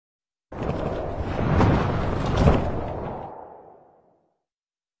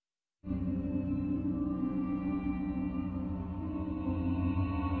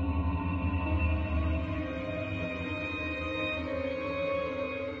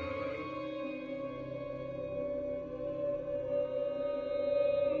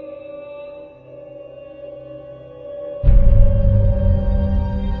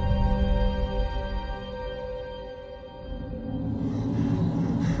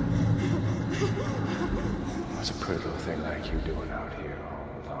a pretty little thing like you doing out here all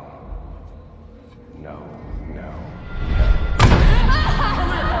alone? No, no,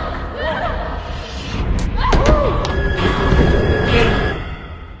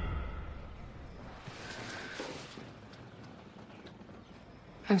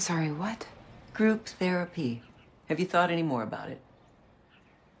 I'm sorry, what? Group therapy. Have you thought any more about it?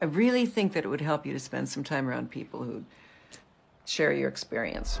 I really think that it would help you to spend some time around people who share your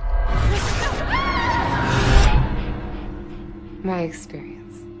experience. My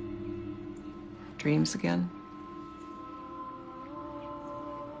experience. Dreams again?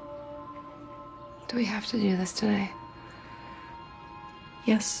 Do we have to do this today?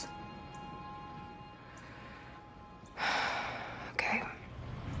 Yes. Okay.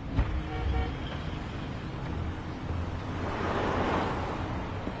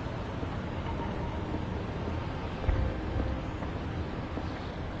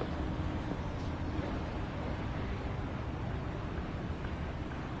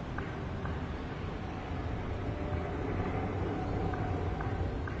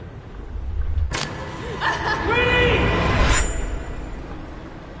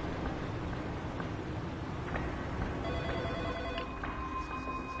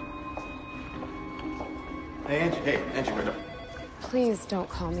 Hey, Angie, wait up. Please don't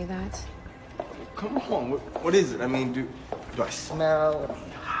call me that. Come on, what is it? I mean, do I smell?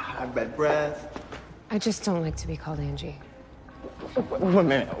 I have bad breath? I just don't like to be called Angie. Wait a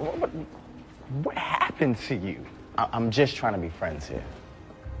minute. What happened to you? I'm just trying to be friends here.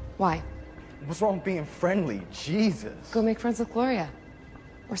 Why? What's wrong with being friendly? Jesus. Go make friends with Gloria.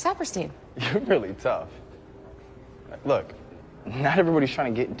 Or Saperstein. You're really tough. Look, not everybody's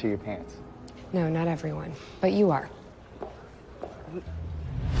trying to get into your pants. No, not everyone. But you are.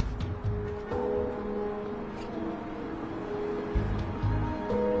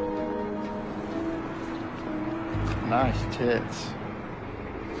 Nice tits.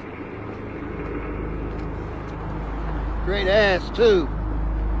 Great ass, too.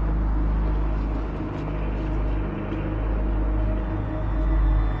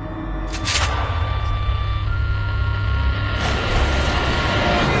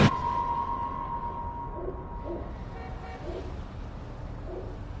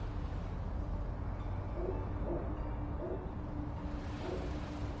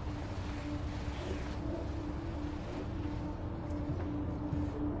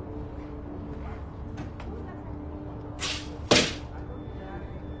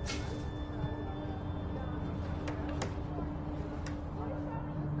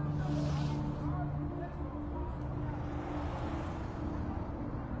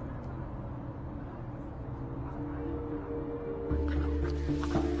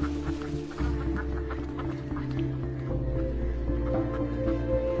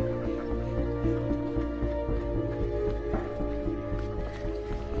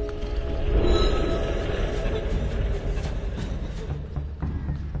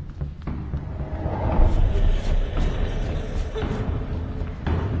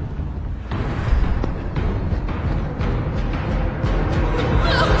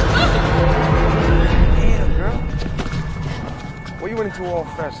 You all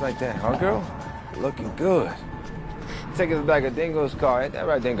fresh like that, huh, girl? You're looking good. Take us back of Dingo's car. Ain't that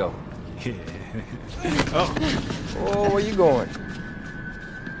right, Dingo? Yeah. Oh, where you going?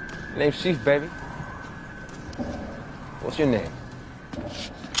 Name's Chief, baby. What's your name?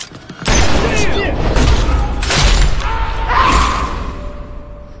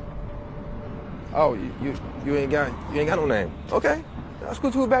 Oh, you ain't got no name. Okay, that's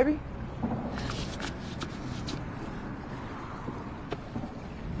cool too, baby.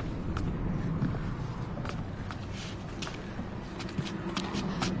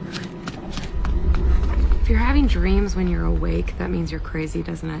 If you're having dreams when you're awake, that means you're crazy,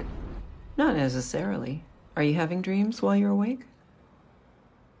 doesn't it? Not necessarily. Are you having dreams while you're awake?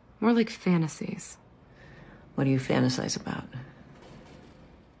 More like fantasies. What do you fantasize about?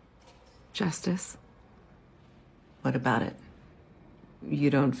 Justice. What about it? You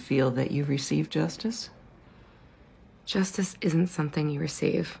don't feel that you've received justice? Justice isn't something you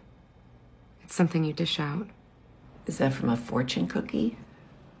receive. It's something you dish out. Is that from a fortune cookie?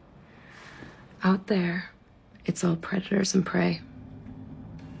 Out there, it's all predators and prey.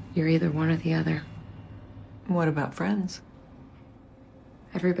 You're either one or the other. What about friends?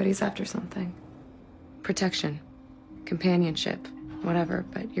 Everybody's after something. Protection, companionship, whatever,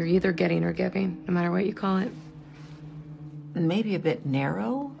 but you're either getting or giving, no matter what you call it. Maybe a bit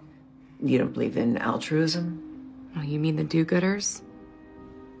narrow? You don't believe in altruism? Oh, you mean the do-gooders?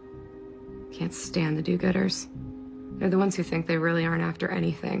 Can't stand the do-gooders. They're the ones who think they really aren't after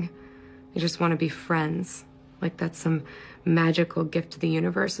anything. They just want to be friends, Like that's some magical gift to the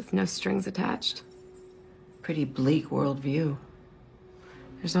universe with no strings attached. Pretty bleak worldview.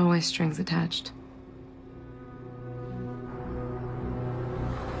 There's always strings attached.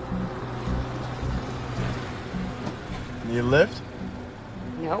 Need a lift?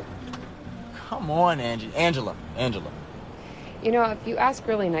 Nope. Come on, Angela. You know, if you ask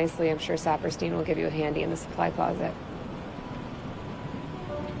really nicely, I'm sure Saperstein will give you a handy in the supply closet.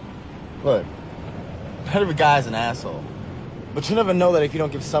 Look, part of a guy's an asshole. But you never know that if you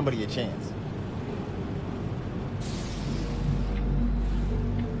don't give somebody a chance.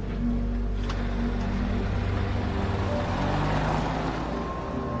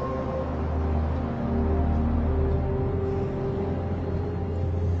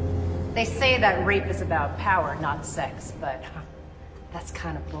 They say that rape is about power, not sex, but that's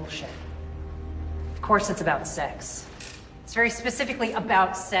kind of bullshit. Of course it's about sex. It's very specifically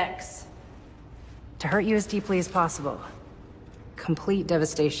about sex. To hurt you as deeply as possible. Complete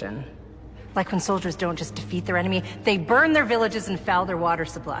devastation. Like when soldiers don't just defeat their enemy, they burn their villages and foul their water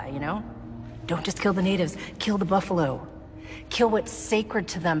supply, you know? Don't just kill the natives, kill the buffalo. Kill what's sacred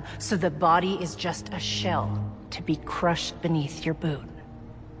to them, so the body is just a shell to be crushed beneath your boot.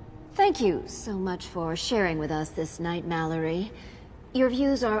 Thank you so much for sharing with us this night, Mallory. Your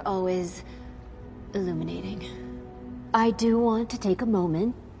views are always illuminating. I do want to take a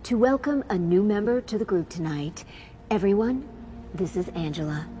moment to welcome a new member to the group tonight. Everyone, this is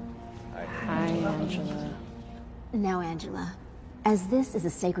Angela. Hi, Angela. Now, Angela, as this is a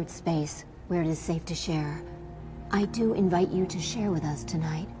sacred space where it is safe to share, I do invite you to share with us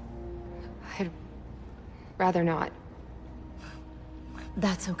tonight. I'd rather not.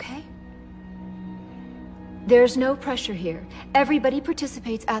 That's okay. There's no pressure here. Everybody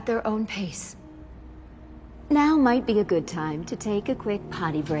participates at their own pace. Now might be a good time to take a quick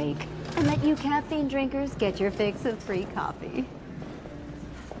potty break and let you caffeine drinkers get your fix of free coffee.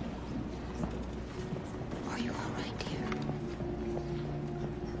 Are you all right, dear?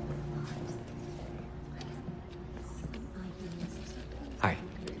 Hi.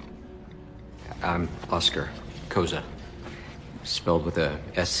 I'm Oscar Koza. Spelled with a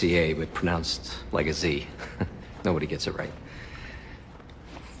SCA, but pronounced like a Z. Nobody gets it right.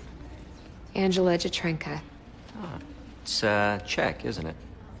 Angela Jatrenka. Oh, it's Czech, isn't it?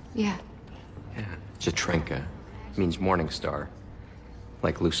 Yeah. Yeah. Jatrenka means morning star,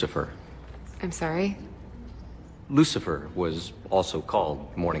 like Lucifer. I'm sorry? Lucifer was also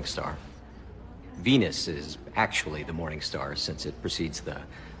called morning star. Venus is actually the morning star since it precedes the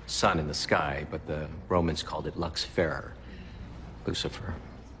sun in the sky, but the Romans called it Lux Ferrer. Lucifer.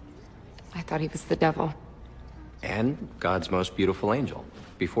 I thought he was the devil. And God's most beautiful angel,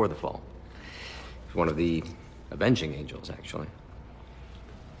 before the fall. He's one of the avenging angels, actually.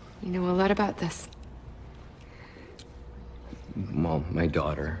 You know a lot about this. Well, my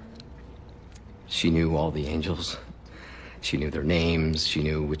daughter, she knew all the angels. She knew their names, she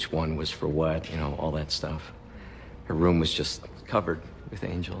knew which one was for what, you know, all that stuff. Her room was just covered with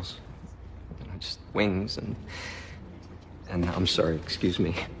angels. You know, just wings and I'm sorry, excuse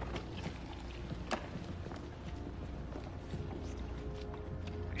me.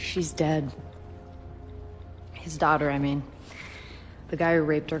 She's dead. His daughter, I mean. The guy who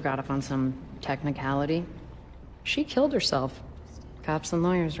raped her got up on some technicality. She killed herself. Cops and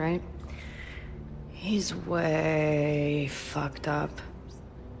lawyers, right? He's way fucked up.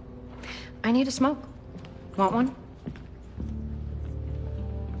 I need a smoke. Want one?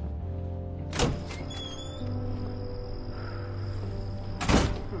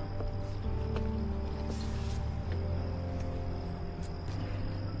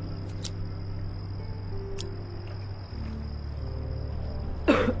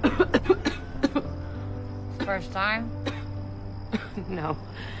 First time? No.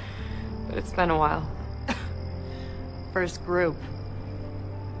 But it's been a while. First group.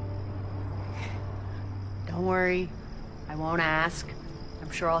 Don't worry, I won't ask.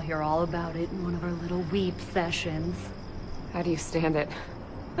 I'm sure I'll hear all about it in one of our little weep sessions. How do you stand it?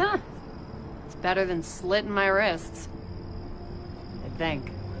 Huh. It's better than slitting my wrists. I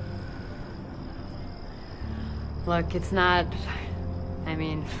think. Look, it's not... I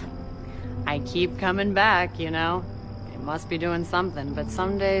mean, I keep coming back, you know? It must be doing something, but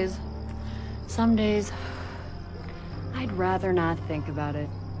some days, I'd rather not think about it,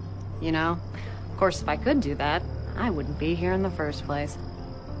 you know? Of course, if I could do that, I wouldn't be here in the first place.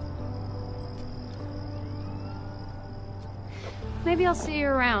 Maybe I'll see you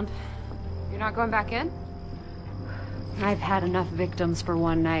around. You're not going back in? I've had enough victims for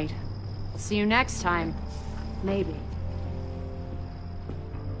one night. See you next time. Maybe.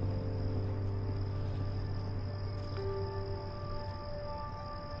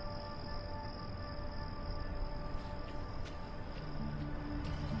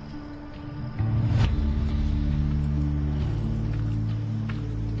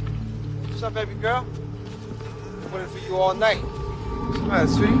 What's up, baby girl? I'm waiting for you all night. What's the matter,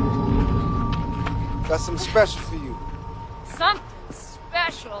 sweetie? Got something special for you. Something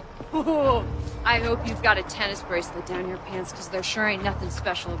special? Ooh, I hope you've got a tennis bracelet down your pants, because there sure ain't nothing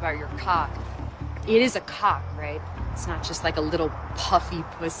special about your cock. It is a cock, right? It's not just like a little puffy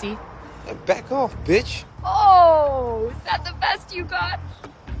pussy. Hey, back off, bitch. Oh, is that the best you got?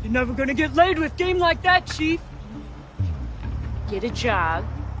 You're never gonna get laid with game like that, Chief. Get a job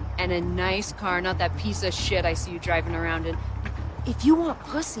and a nice car, not that piece of shit I see you driving around in. If you want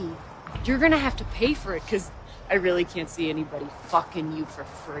pussy, you're gonna have to pay for it, because I really can't see anybody fucking you for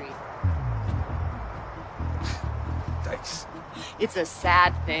free. Thanks. It's a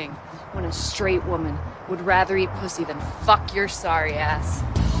sad thing when a straight woman would rather eat pussy than fuck your sorry ass.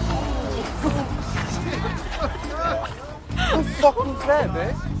 What the fuck was that,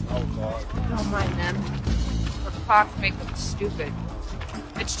 man? Don't mind them. Their cocks make them stupid.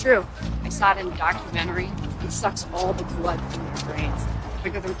 It's true. I saw it in a documentary. It sucks all the blood from their brains. The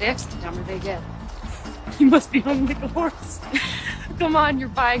bigger their dicks, the dumber they get. You must be hung like a horse. Come on, you're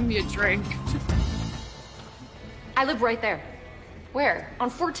buying me a drink. I live right there, Where? on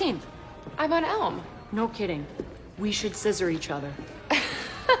 14th. I'm on Elm. No kidding. We should scissor each other.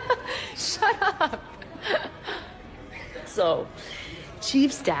 Shut up. So,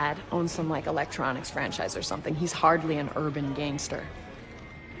 Chief's dad owns some, like, electronics franchise or something. He's hardly an urban gangster.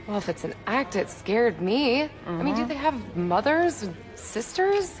 Well, if it's an act, it scared me. I mean, do they have mothers and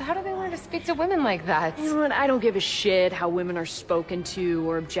sisters? How do they learn to speak to women like that? You know what? I don't give a shit how women are spoken to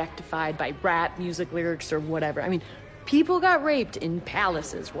or objectified by rap music lyrics or whatever. I mean, people got raped in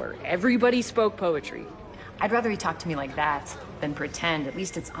palaces where everybody spoke poetry. I'd rather he talk to me like that than pretend. At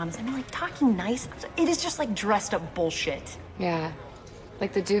least it's honest. I mean, like, talking nice, it is just like dressed up bullshit. Yeah,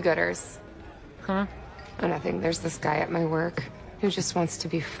 like the do-gooders. Huh? Oh, nothing. There's this guy at my work who just wants to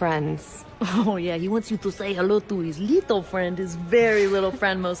be friends. Oh, yeah, he wants you to say hello to his little friend, his very little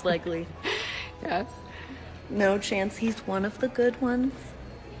friend, most likely. Yeah. No chance he's one of the good ones?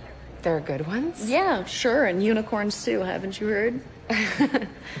 They're good ones? Yeah, sure, and unicorns too, haven't you heard?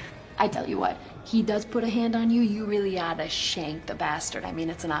 I tell you what, he does put a hand on you, you really oughta shank the bastard. I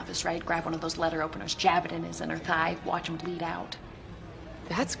mean, it's an office, right? Grab one of those letter openers, jab it in his inner thigh, watch him bleed out.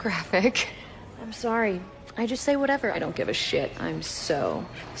 That's graphic. I'm sorry. I just say whatever. I don't give a shit. I'm so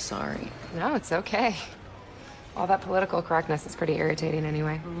sorry. No, it's okay. All that political correctness is pretty irritating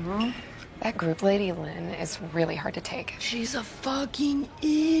anyway. That group lady, Lynn, is really hard to take. She's a fucking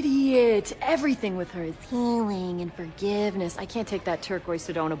idiot. Everything with her is healing and forgiveness. I can't take that turquoise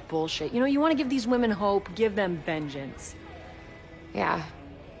Sedona bullshit. You know, you want to give these women hope, give them vengeance. Yeah.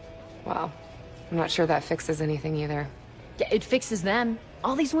 Well, I'm not sure that fixes anything either. Yeah, it fixes them.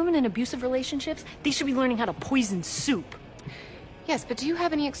 All these women in abusive relationships, they should be learning how to poison soup. Yes, but do you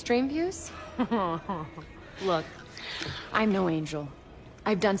have any extreme views? Look, I'm no angel.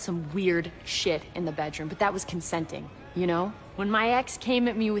 I've done some weird shit in the bedroom, but that was consenting, you know? When my ex came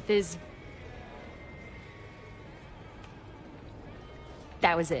at me with his...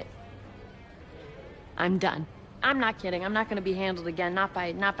 That was it. I'm done. I'm not kidding. I'm not gonna be handled again, not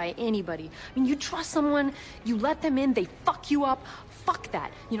by anybody. I mean, you trust someone, you let them in, they fuck you up. Fuck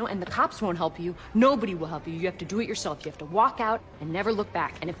that, you know, and the cops won't help you. Nobody will help you. You have to do it yourself. You have to walk out and never look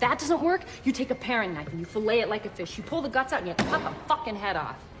back. And if that doesn't work, you take a paring knife and you fillet it like a fish. You pull the guts out and you have to cut the fucking head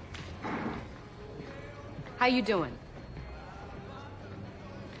off. How you doing?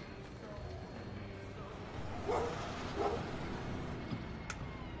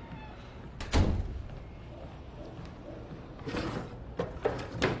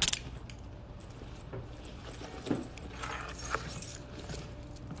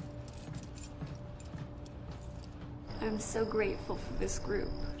 I'm so grateful for this group.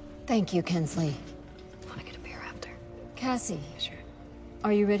 Thank you, Kinsley. Wanna get a beer after? Cassie, Sure.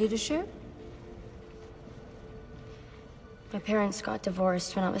 are you ready to share? My parents got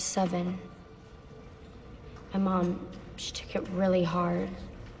divorced when I was 7. My mom, she took it really hard.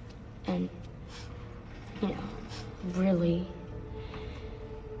 And, you know, really...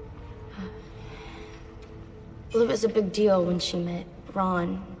 Well, it was a big deal when she met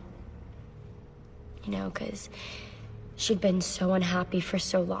Ron. You know, because she'd been so unhappy for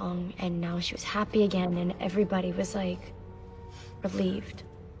so long, and now she was happy again, and everybody was, like, relieved.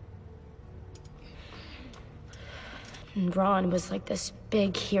 And Ron was like this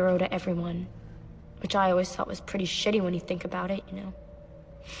big hero to everyone, which I always thought was pretty shitty when you think about it, you know?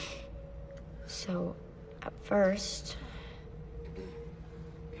 So, at first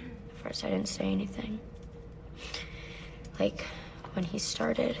I didn't say anything. Like, when he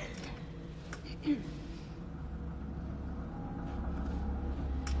started.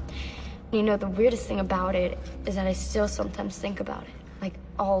 You know, the weirdest thing about it is that I still sometimes think about it, like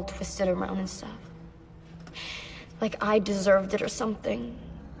all twisted around and stuff. Like I deserved it or something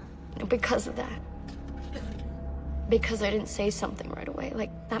because of that. Because I didn't say something right away.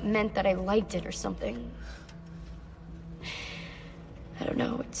 Like that meant that I liked it or something. I don't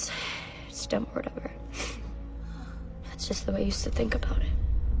know, it's dumb or whatever. That's just the way I used to think about it.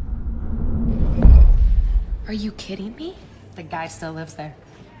 Are you kidding me? The guy still lives there.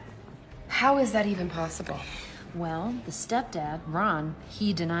 How is that even possible? Well, the stepdad, Ron,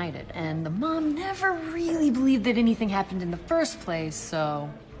 he denied it. And the mom never really believed that anything happened in the first place, so...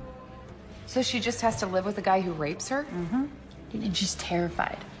 So she just has to live with a guy who rapes her? Mm-hmm. And she's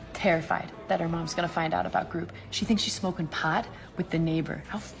terrified that her mom's gonna find out about Group. She thinks she's smoking pot with the neighbor.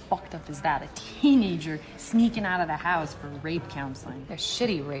 How fucked up is that? A teenager sneaking out of the house for rape counseling. They're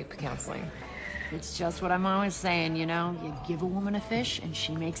shitty rape counseling. It's just what I'm always saying, you know? You give a woman a fish, and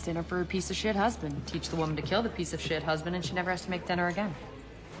she makes dinner for her piece of shit husband. Teach the woman to kill the piece of shit husband, and she never has to make dinner again.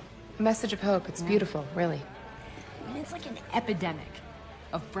 A message of hope. It's beautiful, really. And it's like an epidemic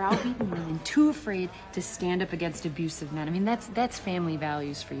of browbeaten women too afraid to stand up against abusive men. I mean, that's family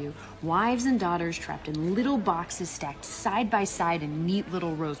values for you. Wives and daughters trapped in little boxes stacked side by side in neat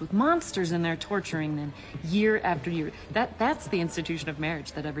little rows with monsters in there torturing them year after year. That's the institution of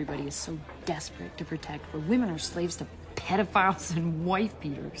marriage that everybody is so desperate to protect, where women are slaves to pedophiles and wife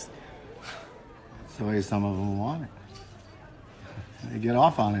beaters. That's the way some of them want it. They get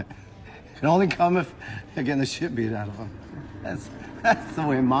off on it. It can only come if they're getting the shit beat out of them. That's the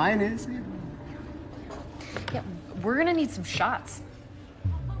way mine is. Yeah, we're gonna need some shots.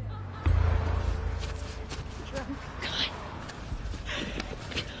 God.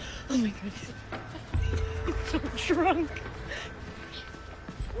 Oh my goodness. He's so drunk.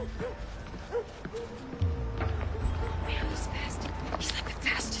 Man, he's fast. He's like the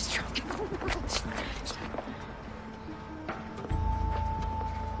fastest drunk in the world.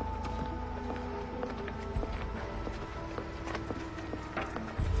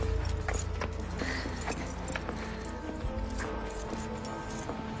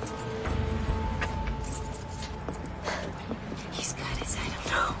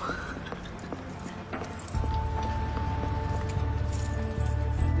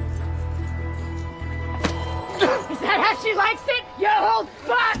 She likes it, you old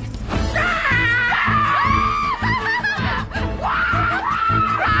fuck!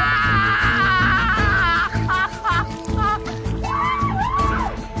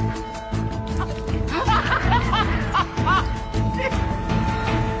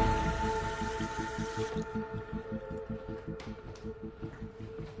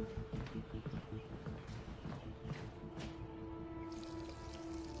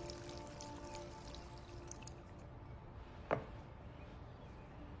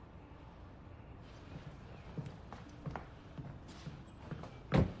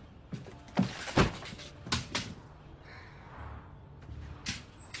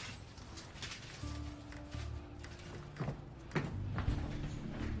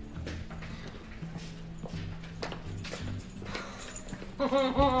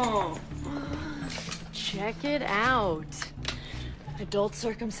 Check it out. Adult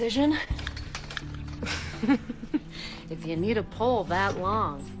circumcision. If you need a pole that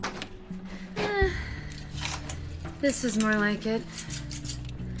long. This is more like it.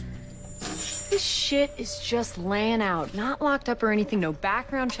 This shit is just laying out, not locked up or anything, no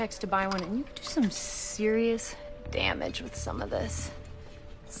background checks to buy one, and you can do some serious damage with some of this.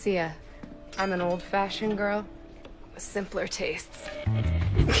 See ya. I'm an old-fashioned girl with simpler tastes.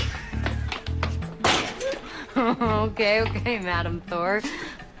 Okay, Madam Thor.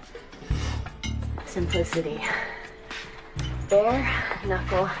 Simplicity. Bare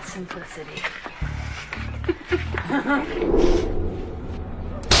knuckle simplicity.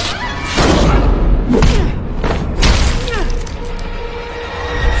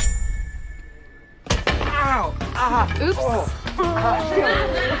 Ow! Ah! Oops. Oh.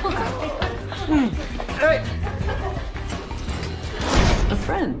 Hey! A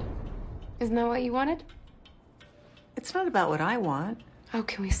friend. Isn't that what you wanted? It's not about what I want. Oh,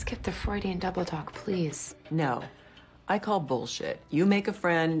 can we skip the Freudian double talk, please? No. I call bullshit. You make a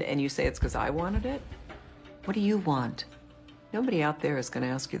friend and you say it's because I wanted it? What do you want? Nobody out there is going to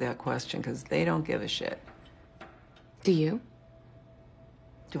ask you that question because they don't give a shit. Do you?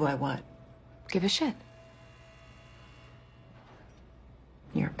 Do I what? Give a shit.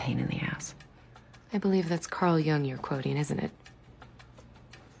 You're a pain in the ass. I believe that's Carl Jung you're quoting, isn't it?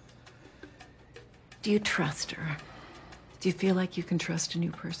 Do you trust her? Do you feel like you can trust a new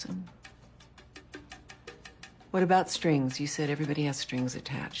person? What about strings? You said everybody has strings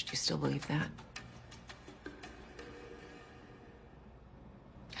attached. Do you still believe that?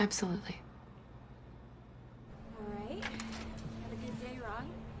 Absolutely. All right. Have a good day, Ron.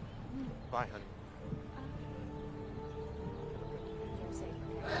 Bye, honey.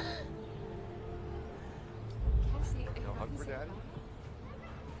 Cassie, No hug for Daddy?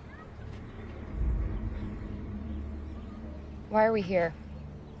 Why are we here?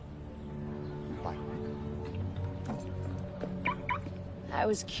 Bye. I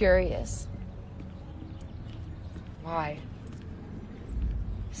was curious. Why?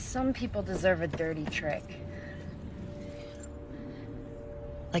 Some people deserve a dirty trick.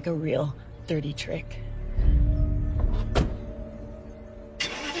 Like a real dirty trick.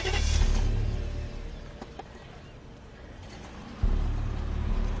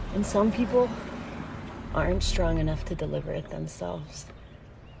 And some people aren't strong enough to deliver it themselves.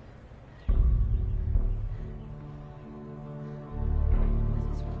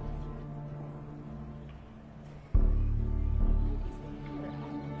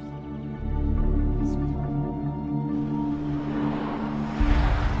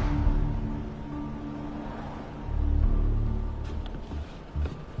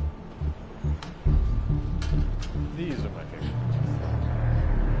 These are my favorite.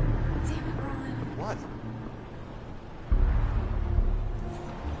 Damn it, Ron. What?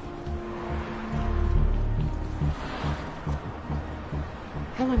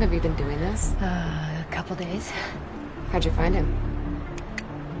 How long have you been doing this? A couple days. How'd you find him?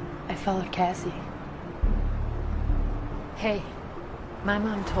 I followed Cassie. Hey, my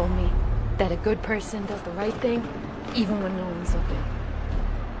mom told me that a good person does the right thing even when no one's looking.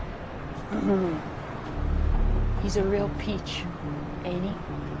 He's a real peach, ain't he?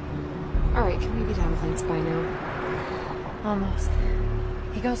 All right, can we be done playing spy now? Almost.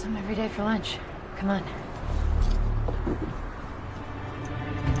 He goes home every day for lunch. Come on.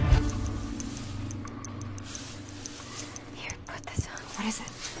 Here, put this on. What is it?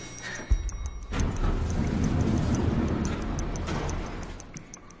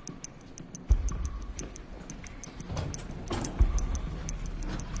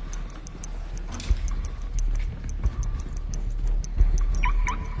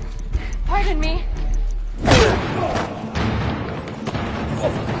 Pardon me.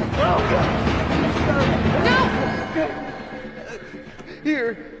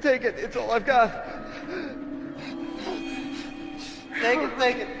 Here, take it. It's all I've got. Take it,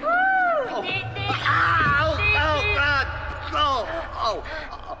 take it. Oh. Ow! Ow, God! Oh! Oh!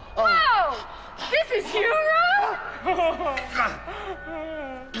 Oh! This is you, Ron?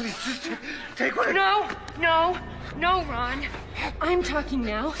 Please, just take what No, Ron. I'm talking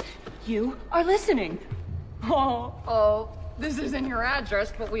now. You are listening. Oh, this isn't your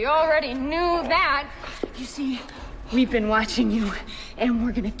address, but we already knew that. You see, we've been watching you, and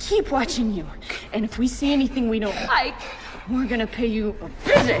we're gonna keep watching you. And if we see anything we don't like, we're gonna pay you a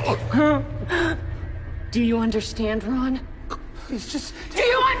visit. Do you understand, Ron? Please, just... Do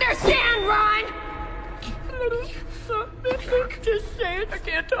you understand, Ron? Just say it. I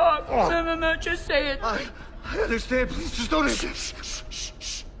can't talk. No, just say it. I understand. Please, just don't... Listening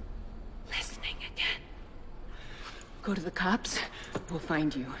again. Go to the cops. We'll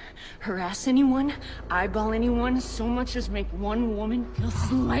find you. Harass anyone, eyeball anyone, so much as make one woman feel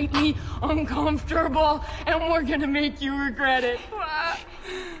slightly uncomfortable, and we're gonna make you regret it.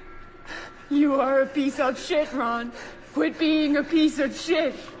 You are a piece of shit, Ron. Quit being a piece of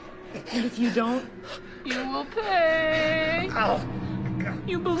shit. And if you don't, you will pay.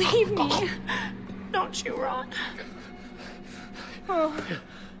 You believe me, don't you, Ron? Oh,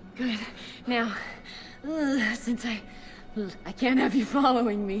 good. Now, since I can't have you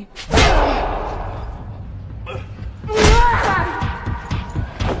following me.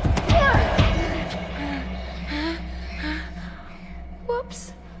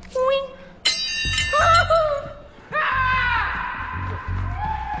 Whoops. Wing.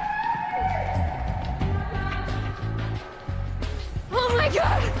 Oh my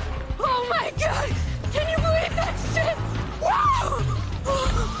god! Oh my god! Can you believe that shit? Whoa!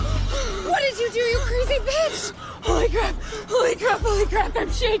 What did you do, you crazy bitch? Holy crap! Holy crap! Holy crap! I'm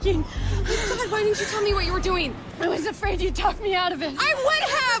shaking. God, why didn't you tell me what you were doing? I was afraid you'd talk me out of it. I would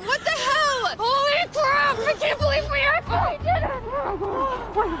have! What the hell? Holy crap! I can't believe we actually did it!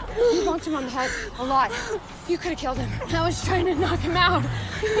 You bonked him on the head a lot. You could have killed him. I was trying to knock him out.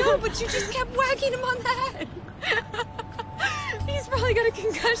 No, but you just kept whacking him on the head. He's probably got a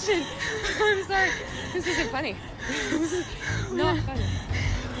concussion. I'm sorry. This isn't funny. This is not funny.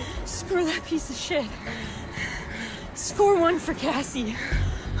 Screw that piece of shit. Score one for Cassie.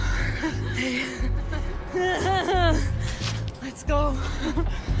 Let's go.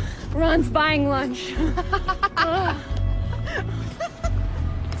 Ron's buying lunch.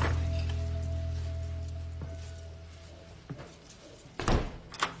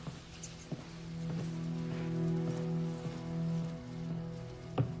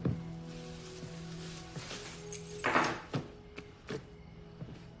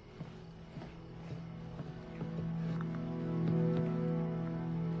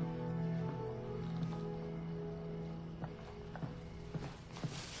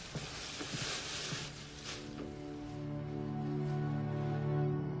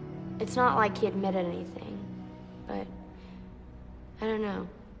 It's not like he admitted anything, but I don't know.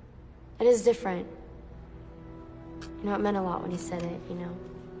 It is different. You know, it meant a lot when he said it, you know?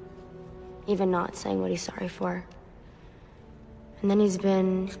 Even not saying what he's sorry for. And then he's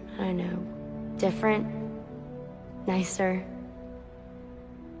been, I don't know, different, nicer.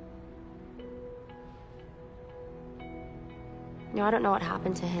 You know, I don't know what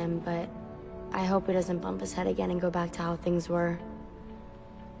happened to him, but I hope he doesn't bump his head again and go back to how things were.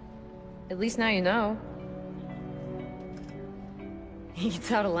 At least now you know. He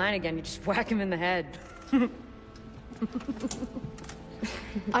gets out of line again, you just whack him in the head.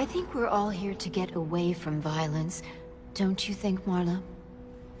 I think we're all here to get away from violence. Don't you think, Marla?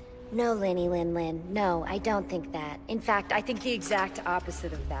 No, Lynn. No, I don't think that. In fact, I think the exact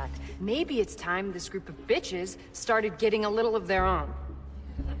opposite of that. Maybe it's time this group of bitches started getting a little of their own.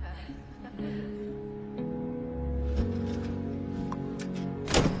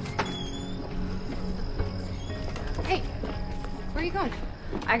 Hey, where are you going?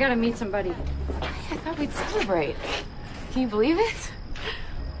 I gotta meet somebody. I thought we'd celebrate. Can you believe it?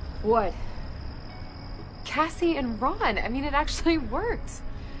 What? Cassie and Ron. I mean, it actually worked.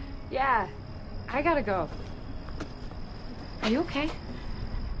 Yeah, I gotta go. Are you okay?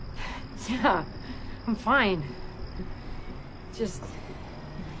 Yeah, I'm fine. Just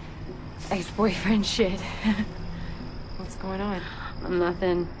ex-boyfriend shit. What's going on?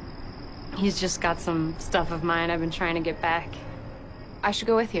 Nothing. He's just got some stuff of mine I've been trying to get back. I should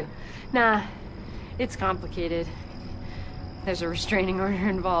go with you. Nah, it's complicated. There's a restraining order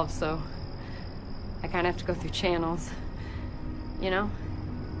involved, so I kind of have to go through channels. You know?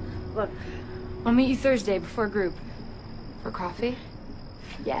 Look, I'll meet you Thursday before group. For coffee?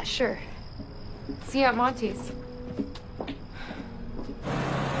 Yeah, sure. See you at Monty's.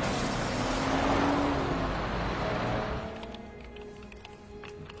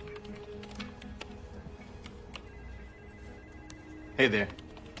 Hey there.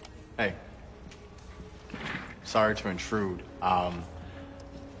 Hey. Sorry to intrude. I'm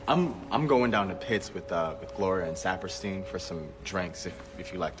going down to Pitt's with Gloria and Saperstein for some drinks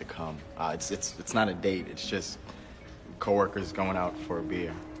if you like to come. It's not a date. It's just coworkers going out for a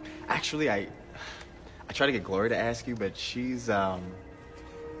beer. Actually, I tried to get Gloria to ask you, but she's kind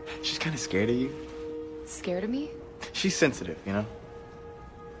of scared of you. Scared of me? She's sensitive, you know.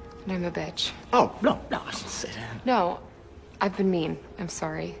 And I'm a bitch. Oh no, I didn't say that. No, I've been mean. I'm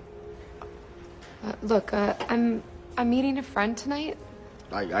sorry. Look, I'm meeting a friend tonight.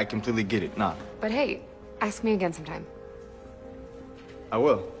 I completely get it. Nah. But hey, ask me again sometime. I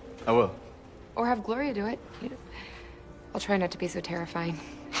will. Or have Gloria do it. I'll try not to be so terrifying.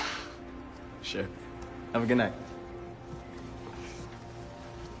 Sure. Have a good night.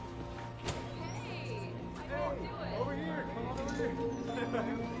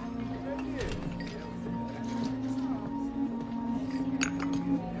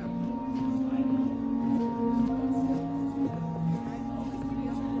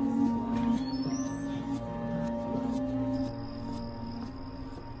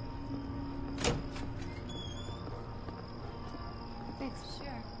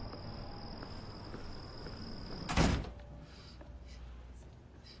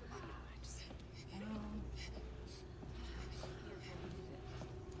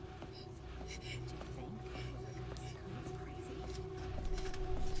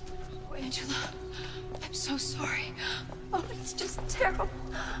 Angela, I'm so sorry. Oh, it's just terrible.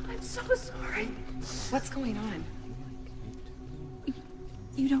 I'm so sorry. What's going on?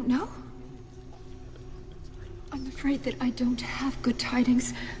 You don't know? I'm afraid that I don't have good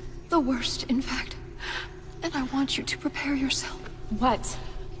tidings. The worst, in fact. And I want you to prepare yourself. What?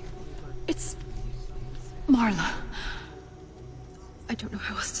 It's Marla. I don't know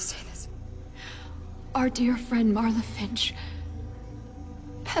how else to say this. Our dear friend Marla Finch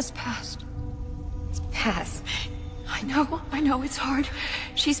has passed. Pass? I know, it's hard.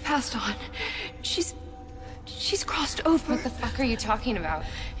 She's passed on. She's crossed over. What the fuck are you talking about?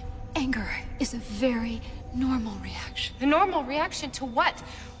 Anger is a very normal reaction. A normal reaction to what?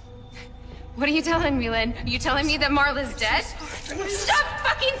 What are you telling me, Lynn? Are you telling me that Marla's dead? Stop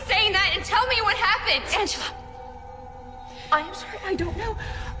fucking saying that and tell me what happened! Angela! I am sorry, I don't know.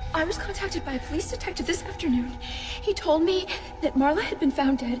 I was contacted by a police detective this afternoon. He told me that Marla had been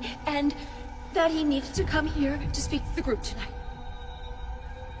found dead and that he needed to come here to speak to the group tonight.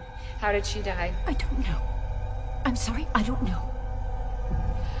 How did she die? I don't know. I'm sorry, I don't know.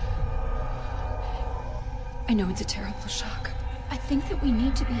 I know it's a terrible shock. I think that we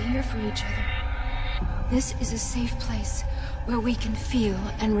need to be here for each other. This is a safe place where we can feel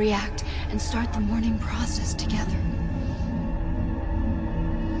and react and start the mourning process together.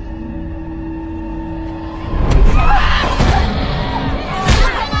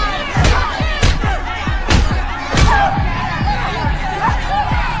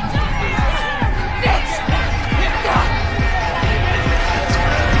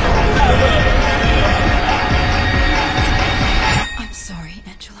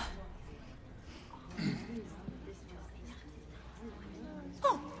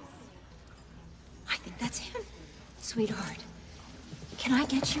 Sweetheart, can I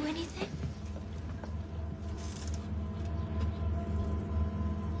get you anything?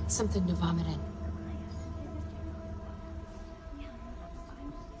 Something to vomit in.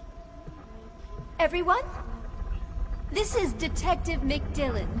 Everyone, this is Detective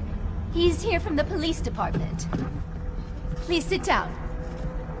McDillon. He's here from the police department. Please sit down.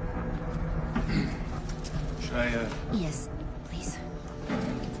 Should I, Yes, please.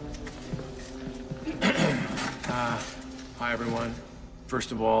 Hi, everyone.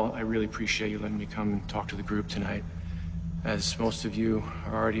 First of all, I really appreciate you letting me come and talk to the group tonight. As most of you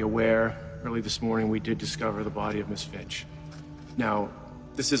are already aware, early this morning we did discover the body of Miss Finch. Now,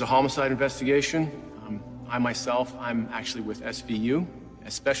 this is a homicide investigation. I myself, I'm actually with SVU.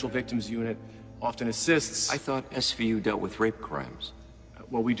 A Special Victims Unit often assists... I thought SVU dealt with rape crimes.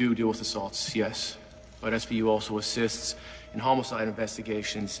 Well, we do deal with assaults, yes. But SVU also assists in homicide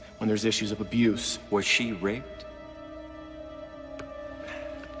investigations when there's issues of abuse. Was she raped?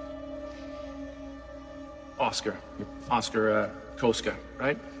 Oscar Koska,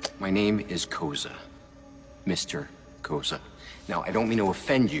 right? My name is Koza. Mr. Koza. Now, I don't mean to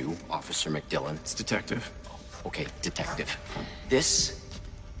offend you, Officer McDillon. It's Detective. Okay, Detective. This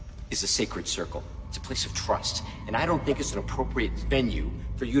is a sacred circle. It's a place of trust. And I don't think it's an appropriate venue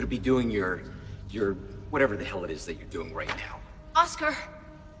for you to be doing your whatever the hell it is that you're doing right now. Oscar,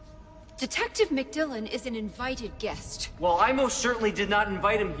 Detective McDillon is an invited guest. Well, I most certainly did not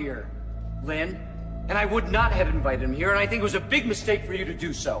invite him here, Lynn. And I would not have invited him here, and I think it was a big mistake for you to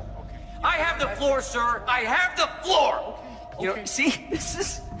do so. Okay. I have the floor, sir. I have the floor. Okay. You know, see, this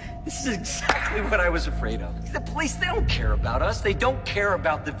is exactly what I was afraid of. The police, they don't care about us. They don't care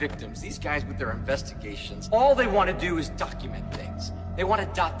about the victims. These guys with their investigations, all they want to do is document things. They want to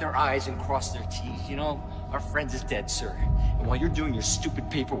dot their I's and cross their T's. You know, our friend is dead, sir. And while you're doing your stupid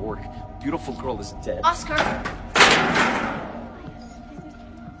paperwork, a beautiful girl is dead. Oscar!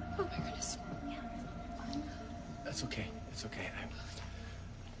 It's okay. It's okay.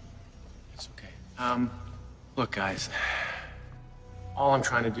 It's okay. Look, guys. All I'm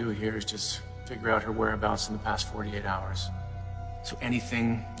trying to do here is just figure out her whereabouts in the past 48 hours. So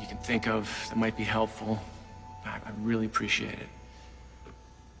anything you can think of that might be helpful, I really appreciate it.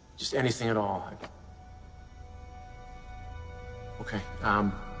 Just anything at all. Okay.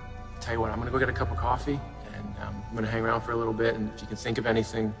 Tell you what, I'm gonna go get a cup of coffee, and I'm gonna hang around for a little bit, and if you can think of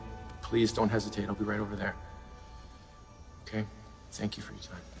anything, please don't hesitate. I'll be right over there. Okay? Thank you for your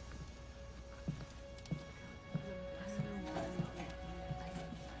time.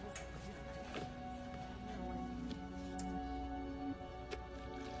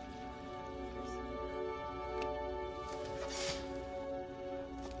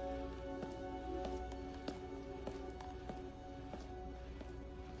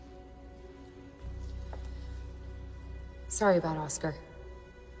 Sorry about Oscar.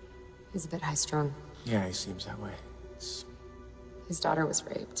 He's a bit high-strung. Yeah, he seems that way. His daughter was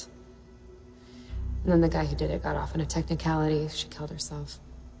raped. And then the guy who did it got off on a technicality. She killed herself.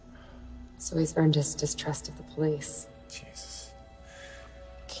 So he's earned his distrust of the police. Jesus.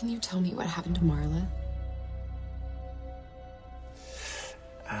 Can you tell me what happened to Marla?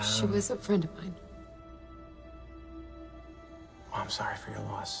 She was a friend of mine. Well, I'm sorry for your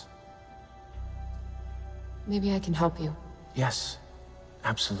loss. Maybe I can help you. Yes,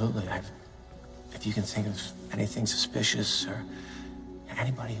 absolutely. If you can think of anything suspicious or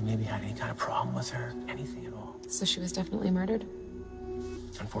anybody who maybe had any kind of problem with her, anything at all. So she was definitely murdered?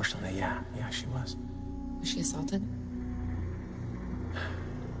 Unfortunately, yeah. Yeah, she was. Was she assaulted?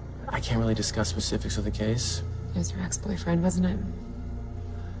 I can't really discuss specifics of the case. It was her ex-boyfriend, wasn't it?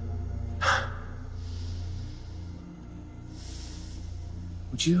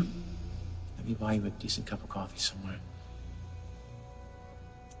 Would you let me buy you a decent cup of coffee somewhere?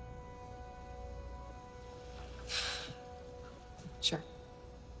 Sure.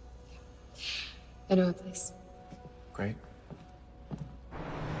 I know a place. Great.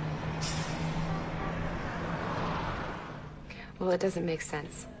 Well, it doesn't make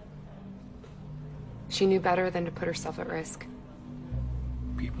sense. She knew better than to put herself at risk.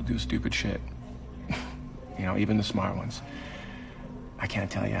 People do stupid shit. You know, even the smart ones. I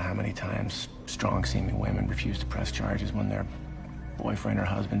can't tell you how many times strong-seeming women refuse to press charges when their boyfriend or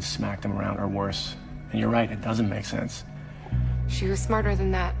husband smacked them around or worse. And you're right, it doesn't make sense. She was smarter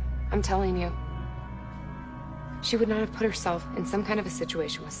than that, I'm telling you. She would not have put herself in some kind of a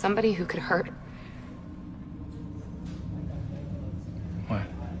situation with somebody who could hurt. What?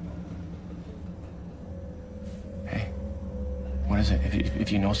 Hey, what is it?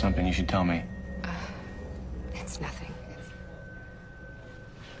 If you know something, you should tell me. It's nothing.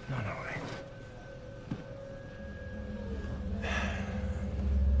 No,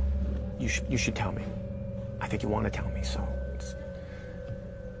 wait. You should tell me. I think you want to tell me, so...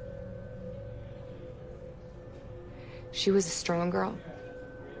 She was a strong girl.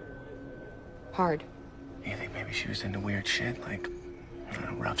 Hard. You think maybe she was into weird shit, like, I don't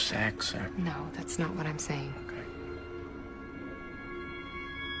know, rough sex, or... No, that's not what I'm saying. Okay.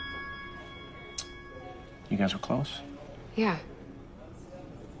 You guys were close? Yeah.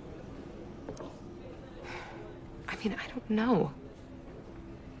 I mean, I don't know.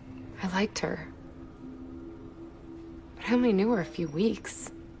 I liked her. But I only knew her a few weeks.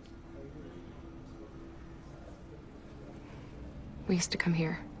 We used to come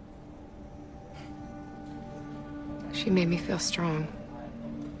here. She made me feel strong.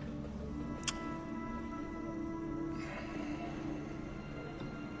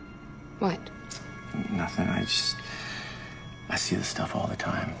 What? Nothing, I see this stuff all the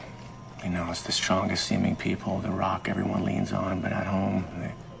time. You know, it's the strongest seeming people, the rock everyone leans on, but at home,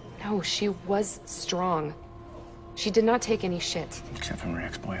 No, she was strong. She did not take any shit. Except from her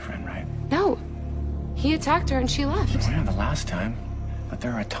ex-boyfriend, right? No. He attacked her and she left. Oh, yeah, the last time. But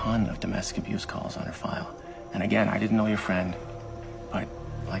there are a ton of domestic abuse calls on her file. And again, I didn't know your friend. But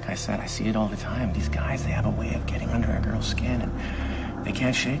like I said, I see it all the time. These guys, they have a way of getting under a girl's skin and they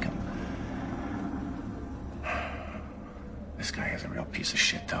can't shake them. This guy is a real piece of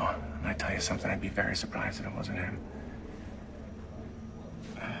shit, though. And I tell you something, I'd be very surprised if it wasn't him.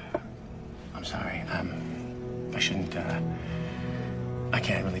 I'm sorry. I shouldn't, I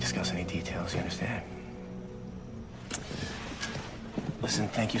can't really discuss any details, you understand? Listen,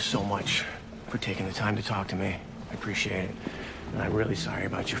 thank you so much for taking the time to talk to me. I appreciate it. And I'm really sorry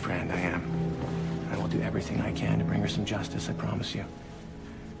about your friend, I am. I will do everything I can to bring her some justice, I promise you.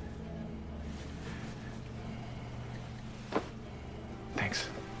 Thanks.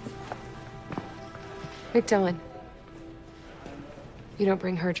 McDillon. You don't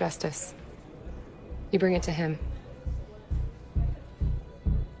bring her justice. You bring it to him.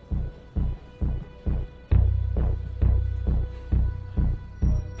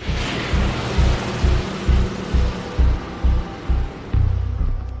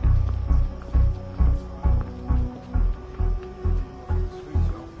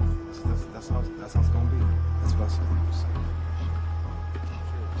 That's how it's gonna be. That's what I said.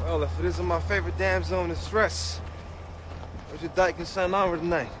 Well, if it isn't my favorite damn zone to stress, where's your dyke and son over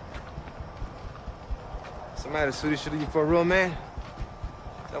tonight? What's the matter, Sudie? Should leave you for a real man?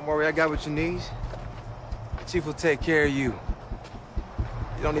 Don't worry, I got what you need. The chief will take care of you.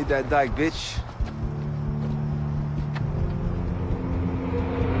 You don't need that dyke, bitch.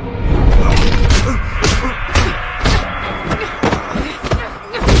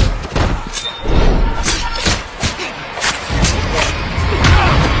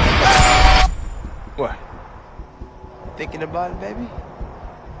 What? Thinking about it, baby?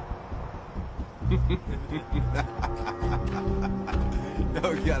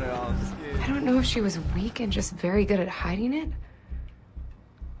 No, you got it all scared. I don't know if she was weak and just very good at hiding it,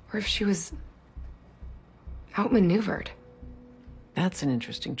 or if she was outmaneuvered. That's an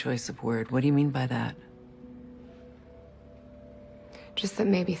interesting choice of word. What do you mean by that? Just that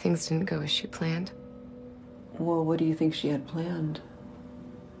maybe things didn't go as she planned. Well, what do you think she had planned?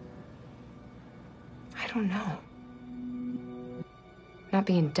 I don't know. Not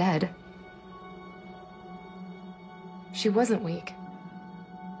being dead. She wasn't weak.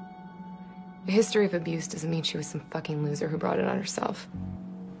 A history of abuse doesn't mean she was some fucking loser who brought it on herself.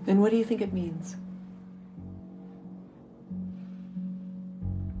 And what do you think it means?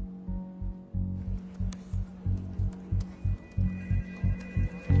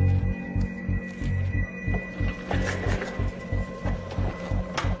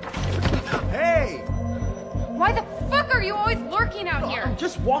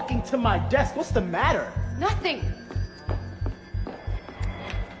 just walking to my desk. What's the matter? Nothing.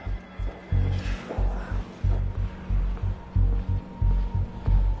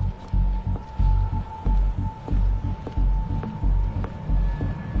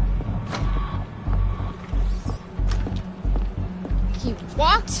 He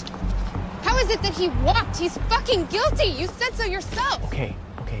walked? How is it that he walked? He's fucking guilty! You said so yourself! Okay.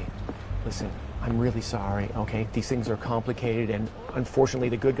 Listen, I'm really sorry, okay? These things are complicated, and unfortunately,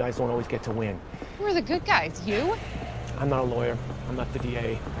 the good guys don't always get to win. Who are the good guys? You? I'm not a lawyer. I'm not the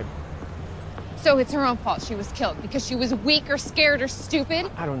DA. So it's her own fault she was killed because she was weak or scared or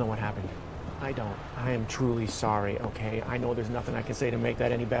stupid? I don't know what happened. I don't. I am truly sorry, okay? I know there's nothing I can say to make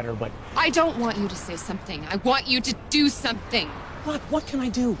that any better, but... I don't want you to say something. I want you to do something. What can I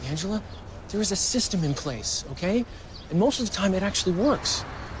do, Angela? There is a system in place, okay? And most of the time, it actually works.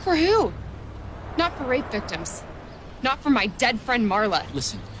 For who? Not for rape victims. Not for my dead friend Marla.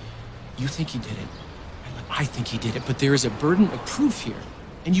 Listen, you think he did it. I think he did it, but there is a burden of proof here.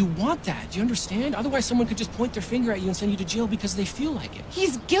 And you want that, do you understand? Otherwise, someone could just point their finger at you and send you to jail because they feel like it.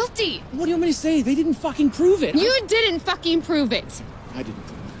 He's guilty! What do you want me to say? They didn't fucking prove it. You didn't fucking prove it! I didn't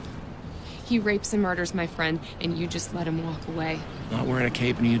prove it. He rapes and murders my friend, and you just let him walk away. Not wearing a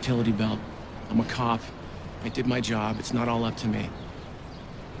cape and a utility belt. I'm a cop. I did my job. It's not all up to me.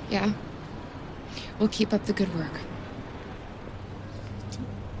 Yeah? We'll keep up the good work.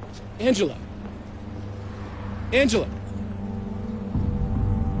 Angela! Angela!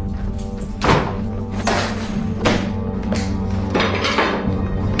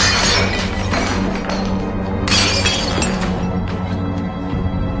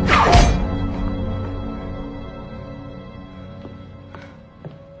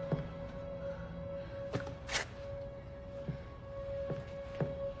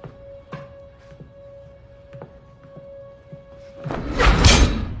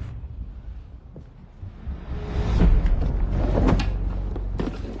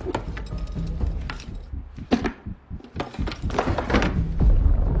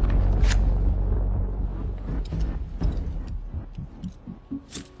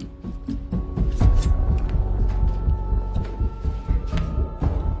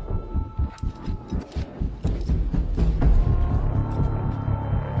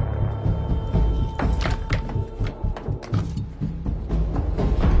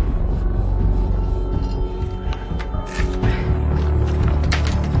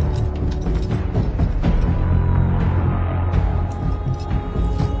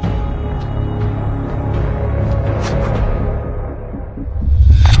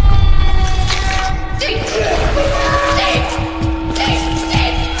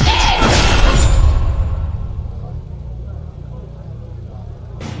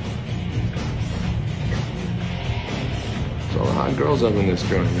 Girls up in this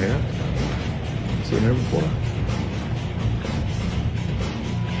joint, man. Seen her before?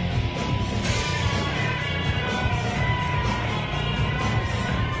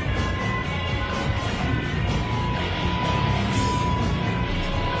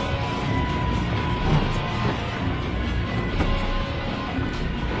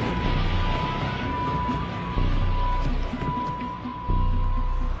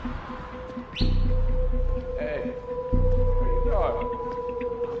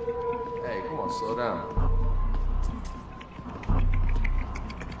 Slow down.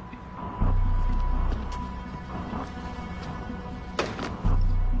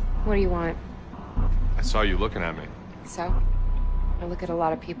 What do you want? I saw you looking at me. So? I look at a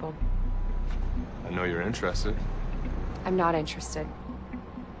lot of people. I know you're interested. I'm not interested.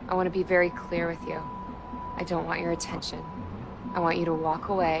 I want to be very clear with you. I don't want your attention. I want you to walk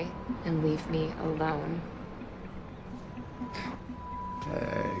away and leave me alone.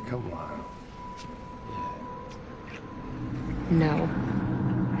 Hey, come on. No.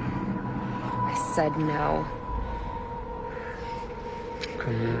 I said no.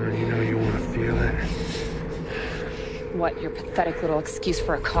 Come on, you know you want to feel it. What, your pathetic little excuse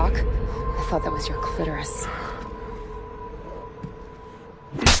for a cock? I thought that was your clitoris.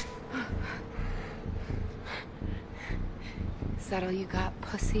 Is that all you got,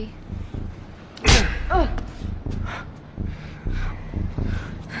 pussy?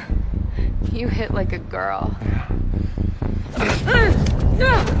 You hit like a girl.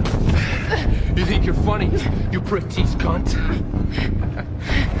 You think you're funny, you prick-teased cunt?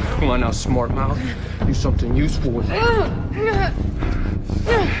 Come on now, smart mouth. Do something useful with it.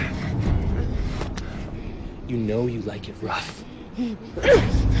 You know you like it rough.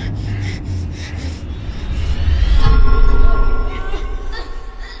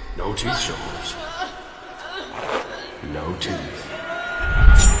 No teeth, shoulders. No teeth.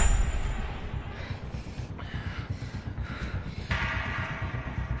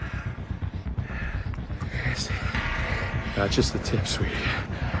 got just the tip, sweetie.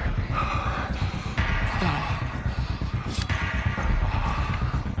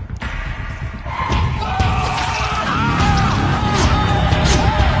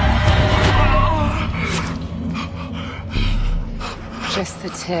 Just the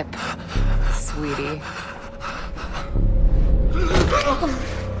tip, sweetie.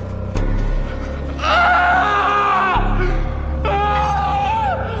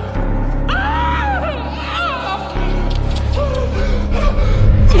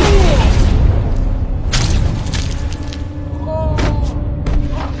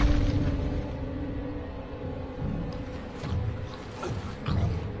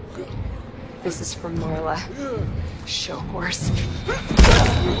 This is from Marla. Show horse. It's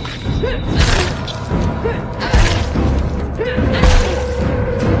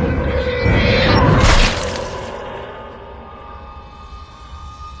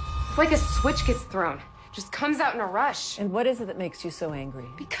like a switch gets thrown. Just comes out in a rush. And what is it that makes you so angry?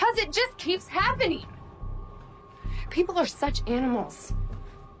 Because it just keeps happening. People are such animals.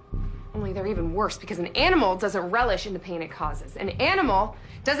 Only they're even worse because an animal doesn't relish in the pain it causes. An animal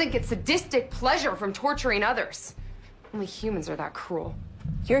doesn't get sadistic pleasure from torturing others. Only humans are that cruel.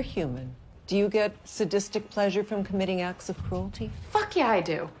 You're human. Do you get sadistic pleasure from committing acts of cruelty? Fuck yeah, I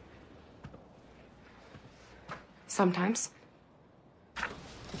do. Sometimes.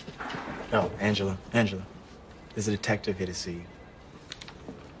 Oh, Angela. There's a detective here to see you.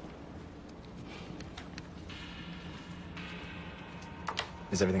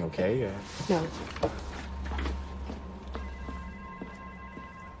 Is everything okay? No.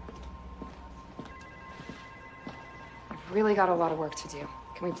 I've really got a lot of work to do.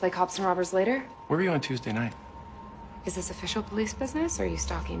 Can we play cops and robbers later? Where were you on Tuesday night? Is this official police business, or are you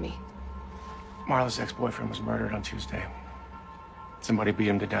stalking me? Marla's ex-boyfriend was murdered on Tuesday. Somebody beat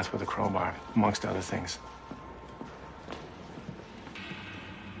him to death with a crowbar, amongst other things.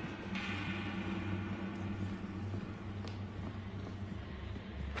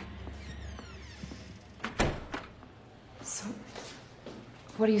 So,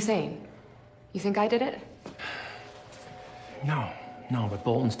 what are you saying? You think I did it? No, but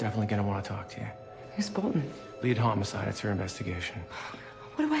Bolton's definitely gonna want to talk to you. Who's Bolton? Lead homicide, it's her investigation.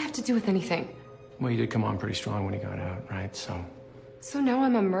 What do I have to do with anything? Well, you did come on pretty strong when he got out, right? So now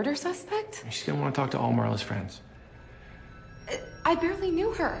I'm a murder suspect? She's gonna want to talk to all Marla's friends. I barely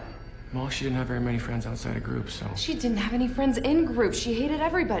knew her. Well, she didn't have very many friends outside of groups, so... She didn't have any friends in groups. She hated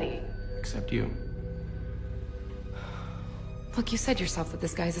everybody. Except you. Look, you said yourself that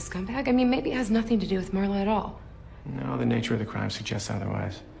this guy's a scumbag. I mean, maybe it has nothing to do with Marla at all. No, the nature of the crime suggests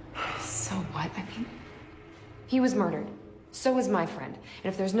otherwise. So what? I mean, he was murdered. So was my friend.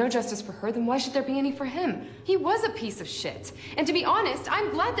 And if there's no justice for her, then why should there be any for him? He was a piece of shit. And to be honest,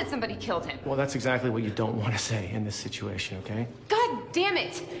 I'm glad that somebody killed him. Well, that's exactly what you don't want to say in this situation, okay? God damn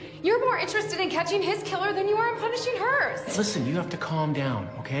it! You're more interested in catching his killer than you are in punishing hers. Listen, you have to calm down,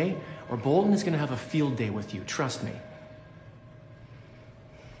 okay? Or Bolton is gonna have a field day with you, trust me.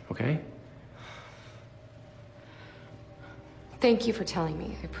 Okay? Thank you for telling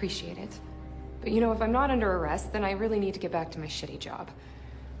me. I appreciate it. But you know, if I'm not under arrest, then I really need to get back to my shitty job.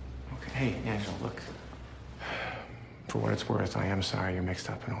 Okay, hey, Angela, look. For what it's worth, I am sorry you're mixed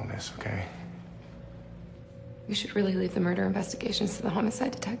up in all this, okay? We should really leave the murder investigations to the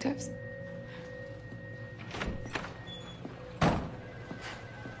homicide detectives.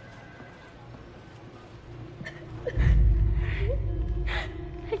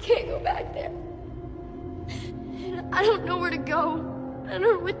 I can't go back there. I don't know where to go. I don't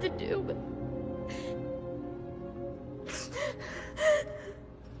know what to do, but...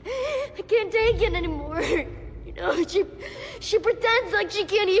 I can't take it anymore. You know, she pretends like she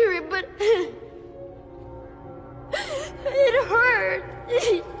can't hear it, but... It hurt.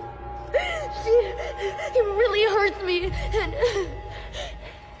 It really hurts me, and...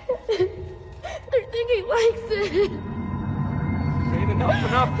 I think he likes it.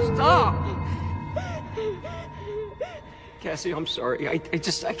 Enough, stop! Cassie, I'm sorry. I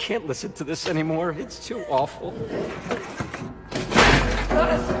can't listen to this anymore. It's too awful.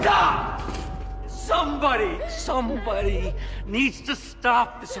 Gotta stop! Somebody needs to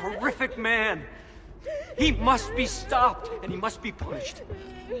stop this horrific man. He must be stopped, and he must be punished.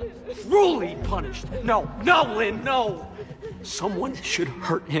 Cruelly punished. No, Lynn, no! Someone should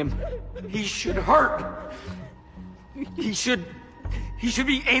hurt him. He should hurt. He should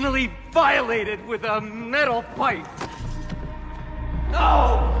be anally violated with a metal pipe.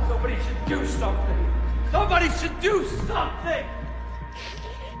 No! Somebody should do something! Somebody should do something!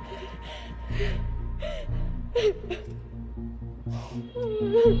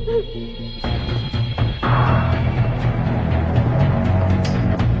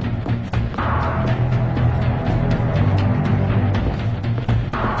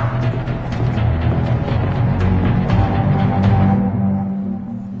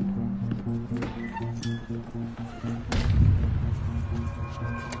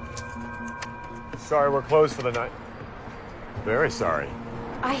 Sorry, we're closed for the night. Very sorry.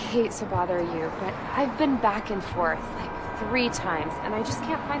 I hate to bother you, but I've been back and forth like 3 times, and I just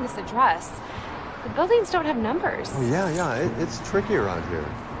can't find this address. The buildings don't have numbers. Oh, yeah, it's tricky around here.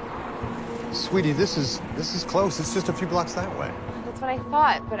 Sweetie, this is close. It's just a few blocks that way. That's what I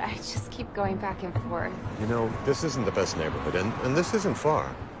thought, but I just keep going back and forth. You know, this isn't the best neighborhood, and this isn't far.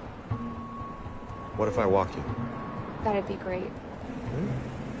 What if I walk you? That'd be great.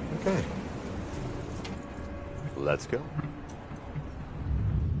 Okay. Let's go.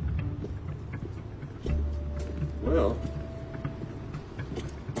 Well,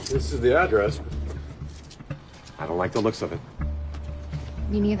 this is the address. I don't like the looks of it.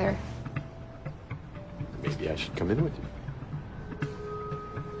 Me neither. Maybe I should come in with you.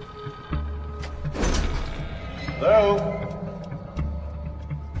 Hello?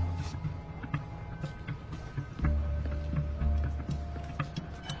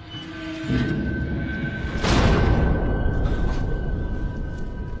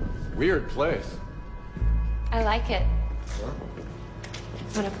 Weird place. I like it.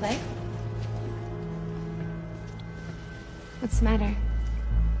 Wanna play? What's the matter?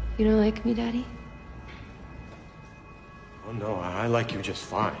 You don't like me, Daddy? Oh no, I like you just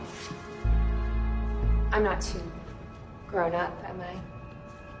fine. I'm not too grown up, am I,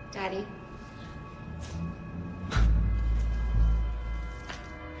 Daddy?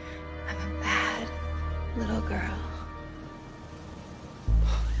 I'm a bad little girl.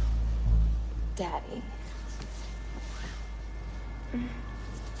 Daddy.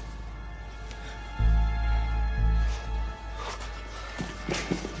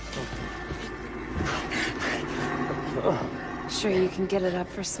 Sure you can get it up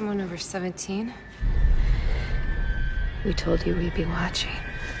for someone over 17? We told you we'd be watching.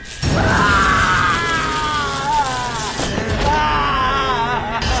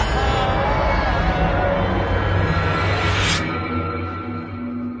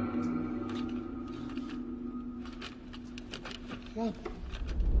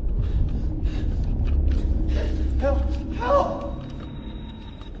 Help!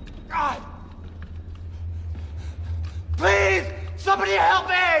 God! Please! Somebody help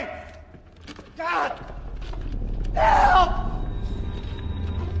me! God! Help!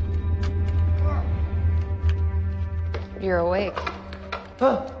 You're awake.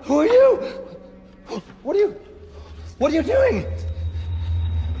 Who are you? What are you doing?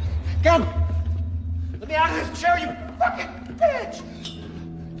 God! Let me out of this chair, you fucking bitch!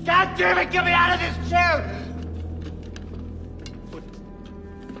 God damn it, get me out of this chair!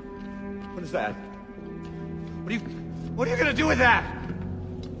 What is that? What are you gonna do with that?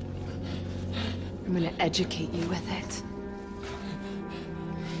 I'm gonna educate you with it.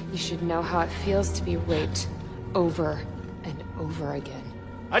 You should know how it feels to be raped over and over again.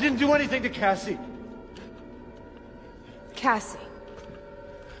 I didn't do anything to Cassie. Cassie.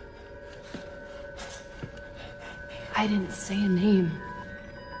 I didn't say a name.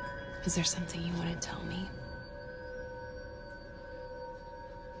 Is there something you want to tell me?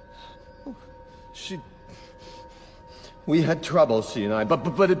 We had trouble, she and I, but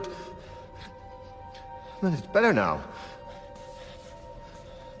it's better now.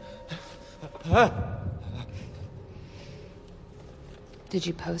 Did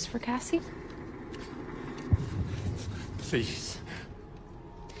you pose for Cassie? Please.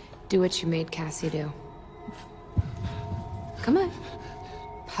 Do what you made Cassie do. Come on.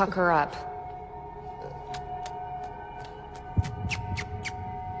 Pucker up.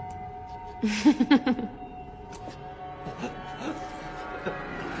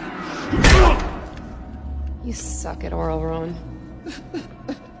 You suck at oral, Ron.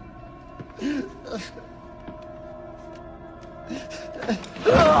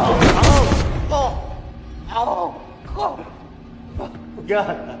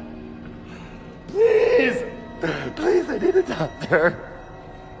 God. Please! Please, I need a doctor.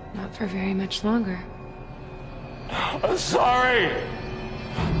 Not for very much longer. I'm sorry.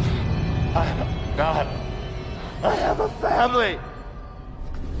 God. I have a family.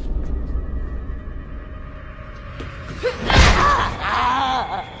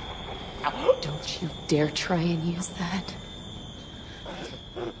 Don't you dare try and use that.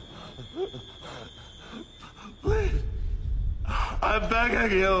 Please. I'm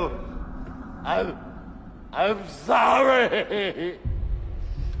begging you. I'm sorry.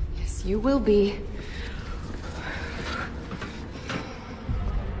 Yes, you will be.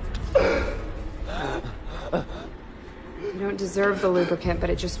 You don't deserve the lubricant, but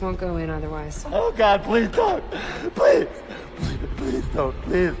it just won't go in otherwise. Oh, God, please don't. Please. Please don't.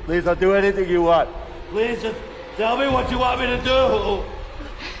 Please don't do anything you want. Please just tell me what you want me to do.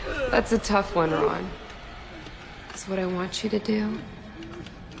 That's a tough one, Ron. Because what I want you to do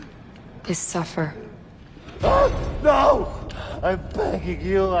is suffer. No! I'm begging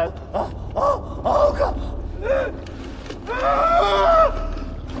you. Oh, God.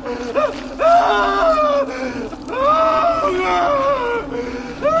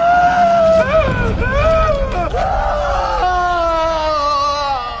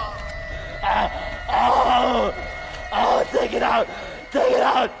 Take it out! Take it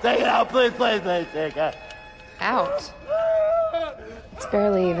out! Take it out! Please, please, please, take it Out? It's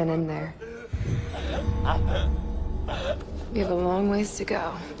barely even in there. We have a long ways to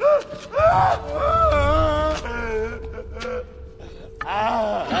go.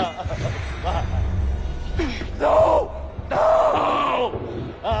 No! No!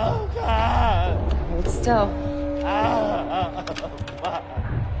 Oh, God! Hold still.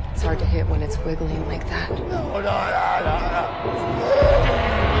 It's hard to hit when it's wiggling like that. No, no.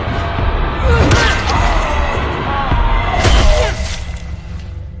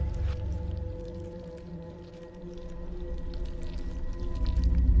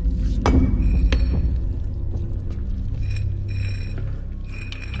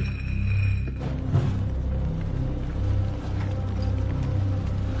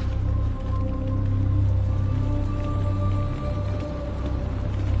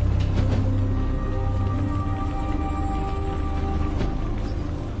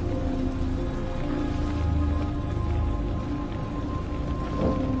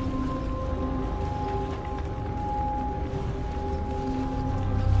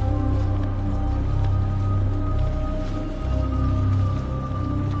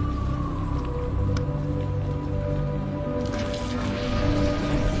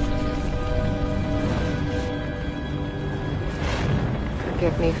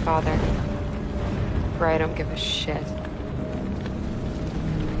 Forgive me, Father, for I don't give a shit.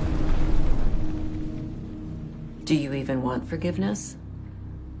 Do you even want forgiveness?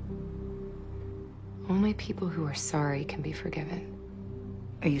 Only people who are sorry can be forgiven.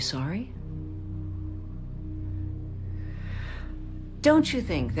 Are you sorry? Don't you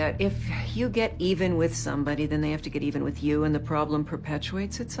think that if you get even with somebody, then they have to get even with you and the problem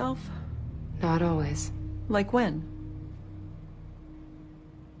perpetuates itself? Not always. Like when?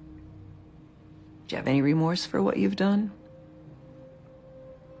 Do you have any remorse for what you've done?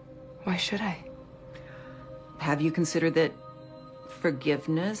 Why should I? Have you considered that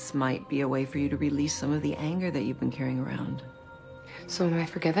forgiveness might be a way for you to release some of the anger that you've been carrying around? So am I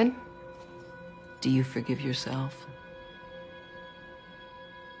forgiven? Do you forgive yourself?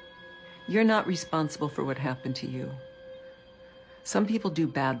 You're not responsible for what happened to you. Some people do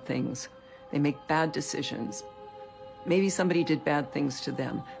bad things. They make bad decisions. Maybe somebody did bad things to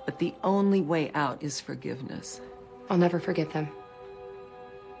them, but the only way out is forgiveness. I'll never forgive them.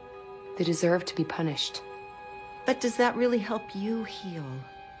 They deserve to be punished. But does that really help you heal?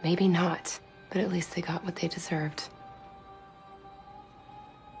 Maybe not, but at least they got what they deserved.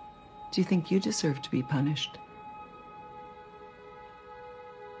 Do you think you deserve to be punished?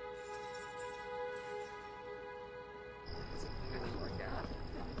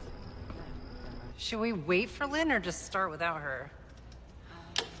 Should we wait for Lynn or just start without her?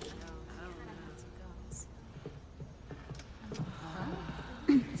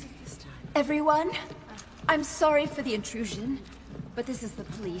 Everyone, I'm sorry for the intrusion, but this is the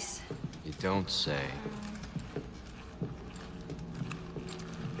police. You don't say.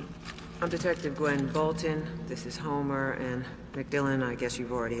 I'm Detective Gwen Bolton. This is Homer, and McDillon, I guess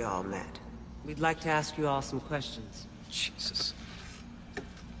you've already all met. We'd like to ask you all some questions. Jesus.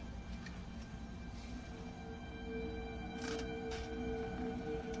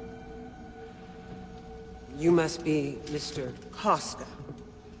 You must be Mr. Koska.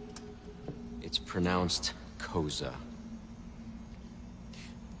 It's pronounced Koza.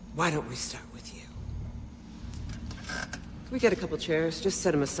 Why don't we start with you? Can we get a couple chairs? Just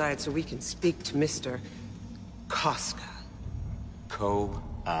set them aside so we can speak to Mr. Koska.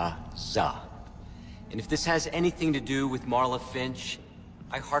 Koza. And if this has anything to do with Marla Finch,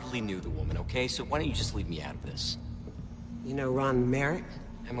 I hardly knew the woman, okay? So why don't you just leave me out of this? You know Ron Merrick?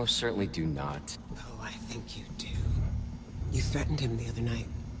 I most certainly do not. Oh, I think you do. You threatened him the other night.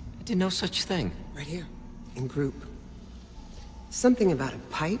 I did no such thing. Right here, in group. Something about a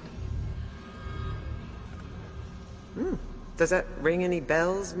pipe? Does that ring any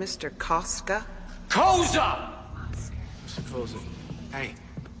bells, Mr. Koska? Koza! Mr. Koza. Hey.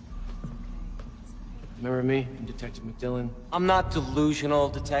 Remember me? I'm Detective McDillon. I'm not delusional,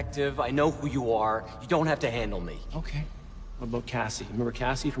 Detective. I know who you are. You don't have to handle me. Okay. What about Cassie? Remember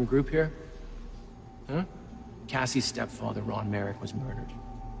Cassie from group here? Huh? Cassie's stepfather, Ron Merrick, was murdered.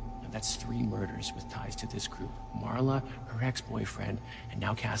 Now, that's 3 murders with ties to this group. Marla, her ex-boyfriend, and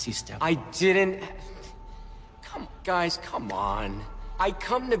now Cassie's stepfather. I didn't... Guys, come on. I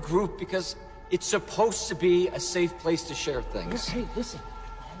come to group because it's supposed to be a safe place to share things. Hey, listen.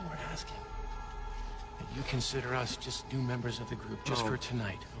 All we're asking that you consider us just new members of the group, just for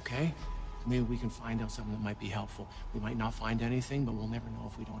tonight, okay? Maybe we can find out something that might be helpful. We might not find anything, but we'll never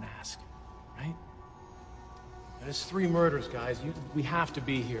know if we don't ask, right? And it's 3 murders, guys. We have to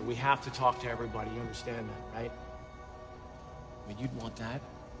be here. We have to talk to everybody. You understand that, right? I mean, you'd want that.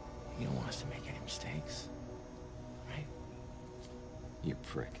 You don't want us to make any mistakes, right? You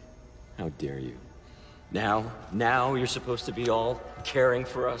prick. How dare you? Now you're supposed to be all caring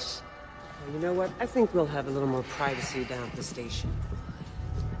for us? Well, you know what? I think we'll have a little more privacy down at the station.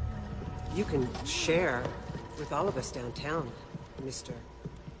 You can share with all of us downtown, Mr.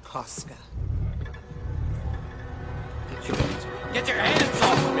 Koska. Get your hands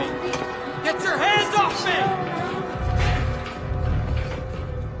off me! Get your hands off me!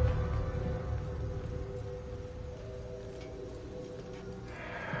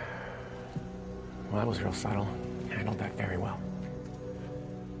 Well, that was real subtle. Handled that very well.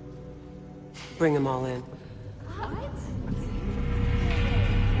 Bring them all in.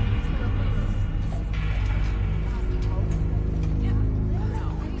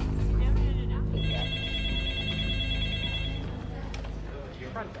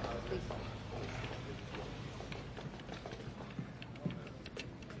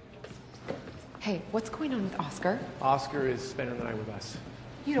 Hey, what's going on with Oscar? Oscar is spending the night with us.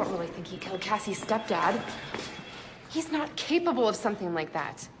 You don't really think he killed Cassie's stepdad? He's not capable of something like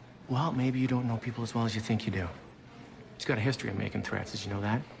that. Well, maybe you don't know people as well as you think you do. He's got a history of making threats, did you know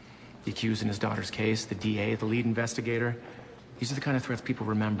that? The accused in his daughter's case, the DA, the lead investigator. These are the kind of threats people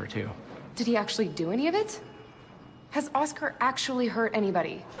remember, too. Did he actually do any of it? Has Oscar actually hurt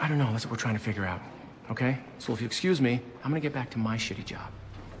anybody? I don't know, that's what we're trying to figure out, okay? So if you excuse me, I'm gonna get back to my shitty job.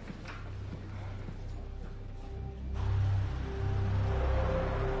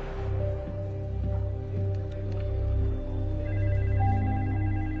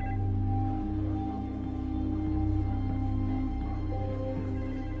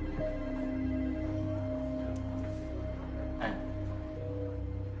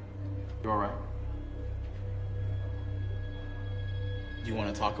 You all right? Do you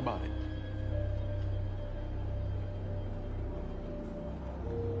want to talk about it?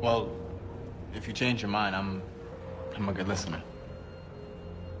 Well, if you change your mind, I'm a good listener.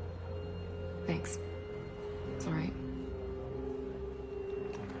 Thanks. It's all right.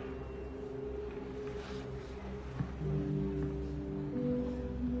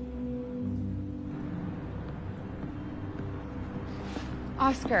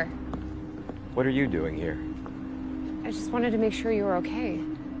 Oscar, What are you doing here? I just wanted to make sure you were okay.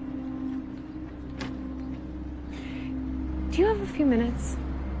 Do you have a few minutes?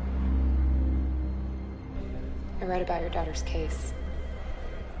 I read about your daughter's case.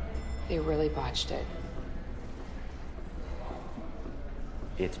 They really botched it.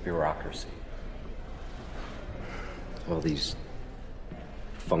 It's bureaucracy. All these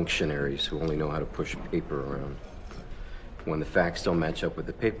functionaries who only know how to push paper around. When the facts don't match up with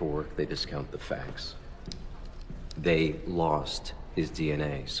the paperwork, they discount the facts. They lost his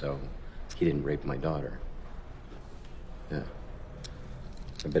DNA, so he didn't rape my daughter. Yeah.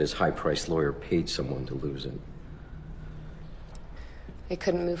 I bet his high-priced lawyer paid someone to lose it. They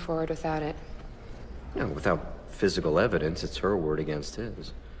couldn't move forward without it. No, without physical evidence, it's her word against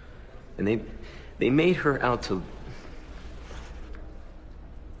his. And they made her out to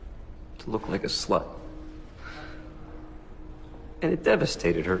look like a slut. And it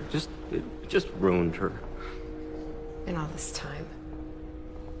devastated her. It just ruined her. And all this time,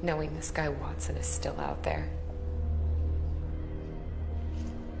 knowing this guy Watson is still out there.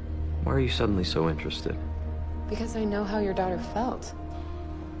 Why are you suddenly so interested? Because I know how your daughter felt.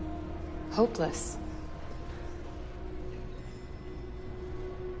 Hopeless.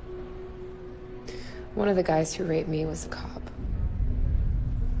 One of the guys who raped me was a cop.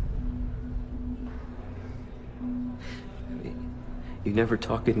 You never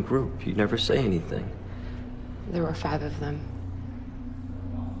talk in group. You never say anything. There were 5 of them.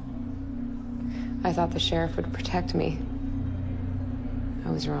 I thought the sheriff would protect me. I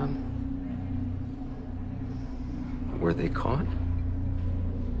was wrong. Were they caught?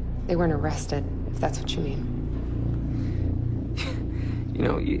 They weren't arrested, if that's what you mean. You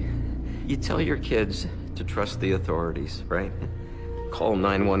know, you tell your kids to trust the authorities, right? Call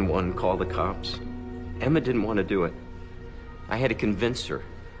 911, call the cops. Emma didn't want to do it. I had to convince her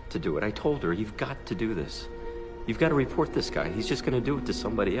to do it. I told her, you've got to do this. You've got to report this guy. He's just going to do it to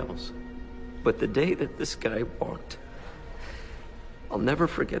somebody else. But the day that this guy walked, I'll never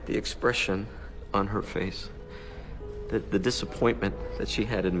forget the expression on her face. The disappointment that she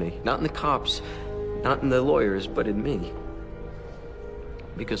had in me. Not in the cops, not in the lawyers, but in me.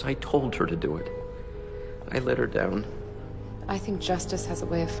 Because I told her to do it. I let her down. I think justice has a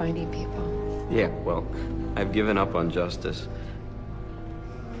way of finding people. Yeah, well, I've given up on justice.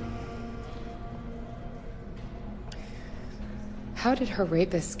 How did her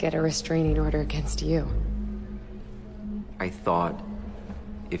rapist get a restraining order against you? I thought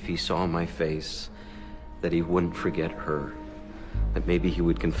if he saw my face, that he wouldn't forget her. That maybe he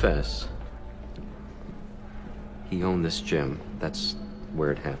would confess. He owned this gym. That's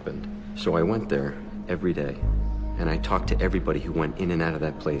where it happened. So I went there every day, and I talked to everybody who went in and out of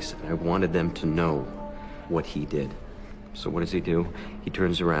that place, and I wanted them to know what he did. So what does he do? He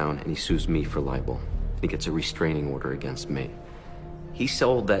turns around and he sues me for libel. He gets a restraining order against me. He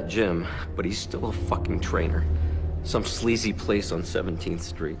sold that gym, but he's still a fucking trainer. Some sleazy place on 17th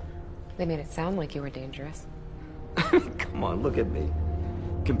Street. They made it sound like you were dangerous. Come on, look at me.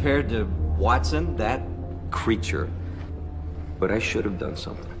 Compared to Watson, that creature. But I should have done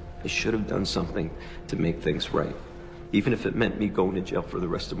something. I should have done something to make things right. Even if it meant me going to jail for the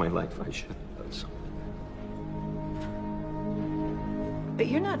rest of my life, I should have done something. But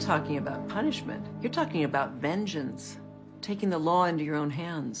you're not talking about punishment. You're talking about vengeance. Taking the law into your own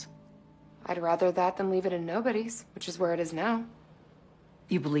hands. I'd rather that than leave it in nobody's, which is where it is now.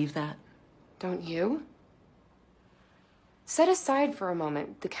 You believe that? Don't you? Set aside for a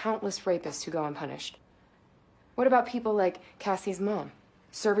moment the countless rapists who go unpunished. What about people like Cassie's mom,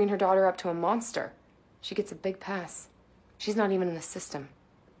 serving her daughter up to a monster? She gets a big pass. She's not even in the system.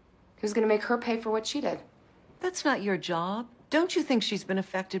 Who's gonna make her pay for what she did? That's not your job. Don't you think she's been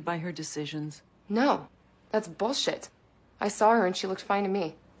affected by her decisions? No, that's bullshit. I saw her and she looked fine to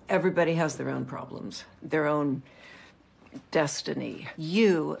me. Everybody has their own problems, their own destiny.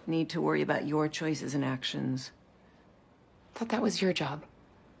 You need to worry about your choices and actions. Thought that was your job.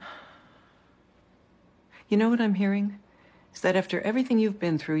 You know what I'm hearing? Is that after everything you've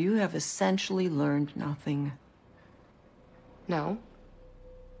been through, you have essentially learned nothing. No.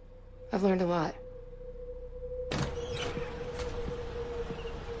 I've learned a lot.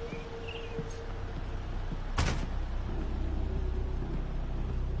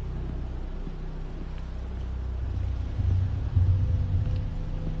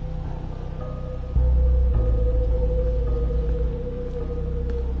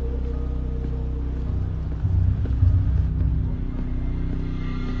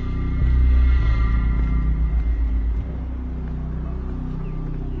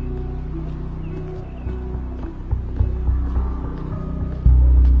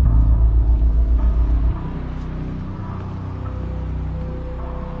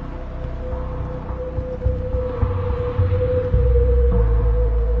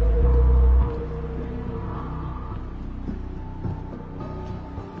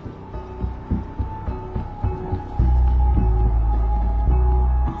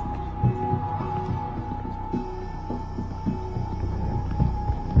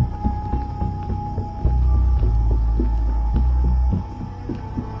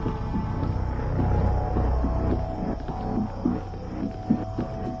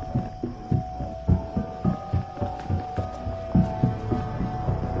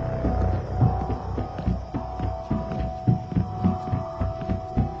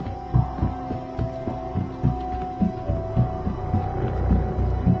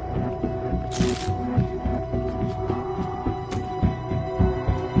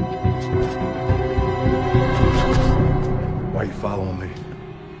 Why are you following me?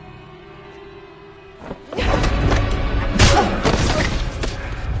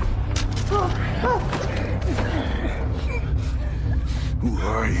 Who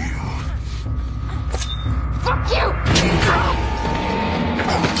are you? Fuck you!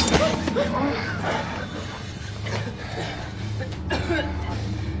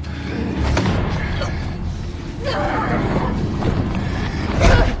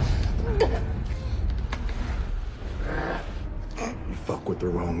 You fuck with the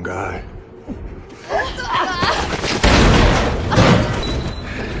wrong guy.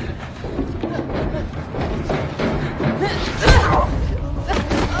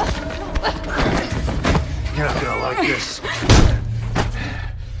 You're not gonna like this.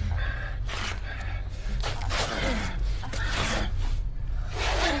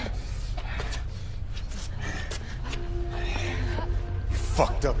 You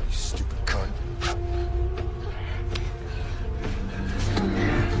fucked up, you stupid cunt.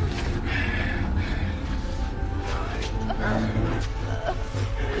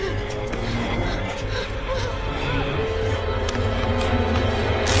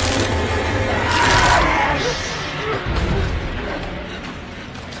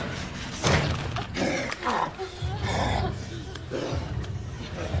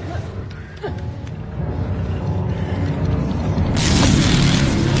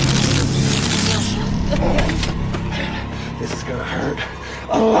 This is gonna hurt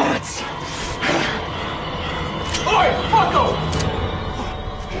a lot. Oi, fucko!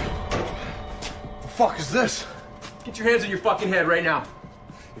 The fuck is this? Get your hands on your fucking head right now.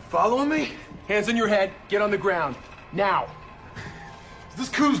 You following me? Hands on your head, get on the ground. Now. Is this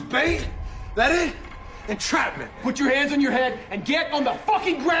coos bait? That it? Entrapment. Put your hands on your head and get on the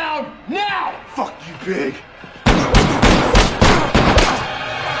fucking ground now! Fuck you, Big.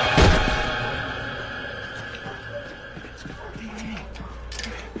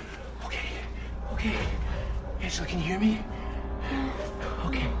 Okay. Angela, can you hear me?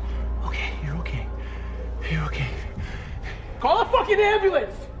 Okay, you're okay. You're okay. Call a fucking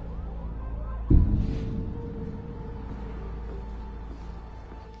ambulance!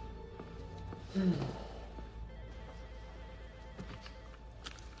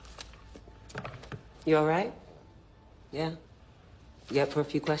 You all right? Yeah? You up for a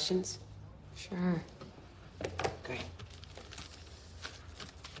few questions? Sure. Great.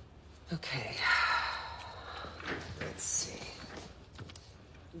 Okay. Let's see.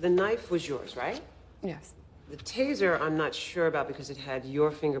 The knife was yours, right? Yes. The taser, I'm not sure about because it had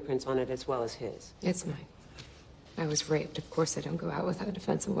your fingerprints on it as well as his. It's mine. I was raped. Of course I don't go out without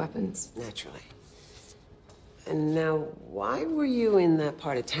defensive weapons. Naturally. And now, why were you in that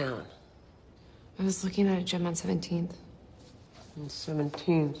part of town? I was looking at a gym on 17th. On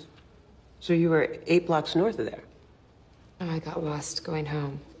 17th? So you were 8 blocks north of there? Oh, I got lost going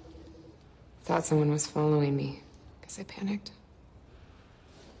home. Thought someone was following me. Guess I panicked.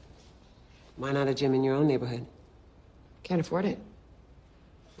 Why not a gym in your own neighborhood? Can't afford it.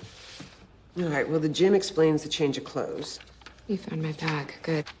 All right, well, the gym explains the change of clothes. You found my bag.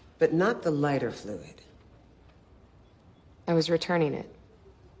 Good. But not the lighter fluid. I was returning it.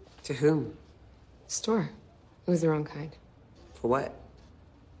 To whom? Store. It was the wrong kind. For what?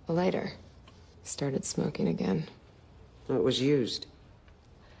 A lighter. Started smoking again. Well, it was used.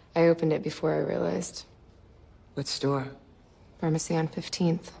 I opened it before I realized. What store? Pharmacy on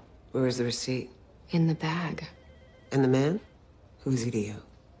 15th. Where is the receipt? In the bag. And the man? Who's he to you?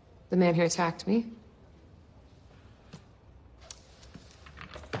 The man who attacked me.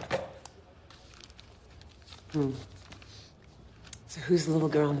 So who's the little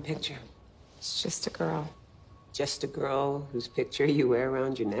girl in the picture? It's just a girl. Just a girl whose picture you wear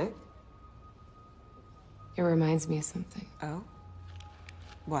around your neck? It reminds me of something. Oh?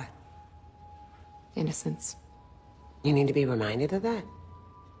 What? Innocence. You need to be reminded of that?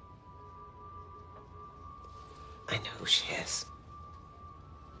 I know who she is.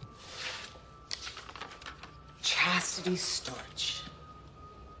 Chastity Storch.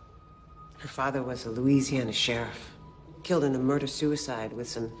 Her father was a Louisiana sheriff, killed in a murder-suicide with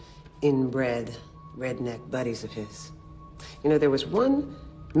some inbred redneck buddies of his. You know, there was one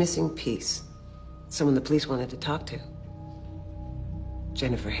missing piece, someone the police wanted to talk to.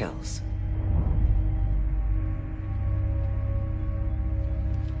 Jennifer Hills.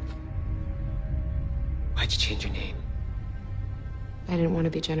 Why'd you change your name? I didn't want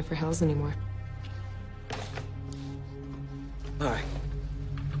to be Jennifer Hills anymore. All right.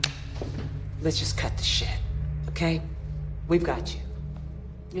 Let's just cut the shit, okay? We've got you.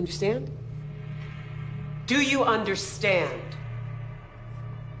 You understand? Do you understand?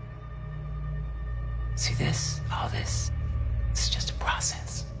 See this? All this? It's just a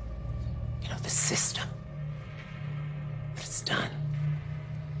process. You know, the system. But it's done.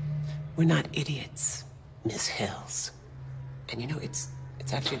 We're not idiots, Miss Hills. And you know, it's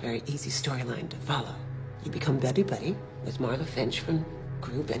actually a very easy storyline to follow. You become buddy-buddy with Marla Finch from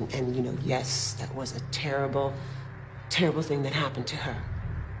Group, and you know, yes, that was a terrible, terrible thing that happened to her.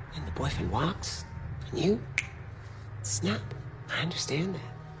 And the boyfriend walks, and you snap. I understand that.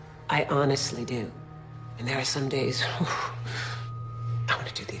 I honestly do. And there are some days, I want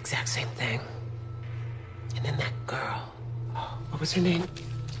to do the exact same thing. And then that girl, what was her name?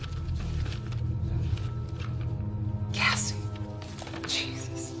 Cassie.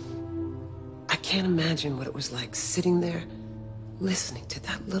 Jesus. I can't imagine what it was like sitting there, listening to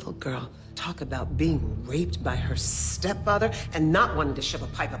that little girl talk about being raped by her stepfather and not wanting to shove a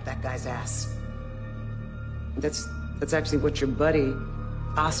pipe up that guy's ass. That's actually what your buddy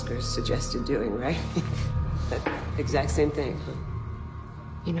Oscar suggested doing, right? That exact same thing, huh?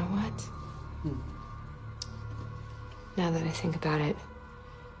 You know what? Now that I think about it,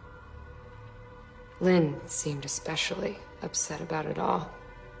 Lynn seemed especially upset about it all.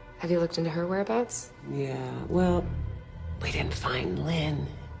 Have you looked into her whereabouts? Yeah, well, we didn't find Lynn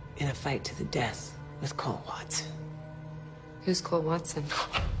in a fight to the death with Cole Watson. Who's Cole Watson?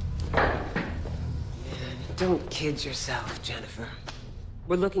 Don't kid yourself, Jennifer.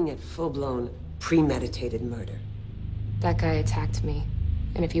 We're looking at full-blown, premeditated murder. That guy attacked me.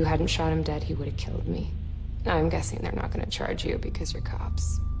 And if you hadn't shot him dead, he would have killed me. Now I'm guessing they're not gonna charge you because you're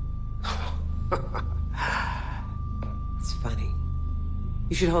cops. It's funny.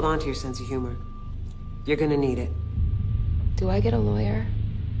 You should hold on to your sense of humor. You're gonna need it. Do I get a lawyer?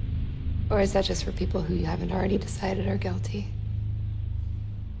 Or is that just for people who you haven't already decided are guilty?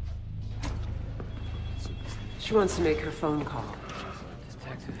 She wants to make her phone call.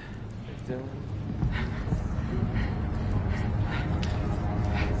 Detective McDillon.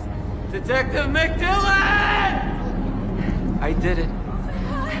 Detective McDillon! I did it.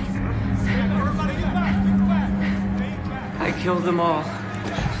 I killed them all.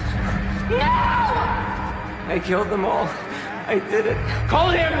 No! I killed them all. I did it.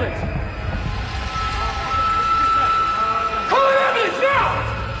 Call an ambulance! Call an ambulance now!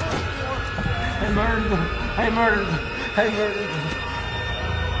 I murdered them. I murdered them. I murdered them.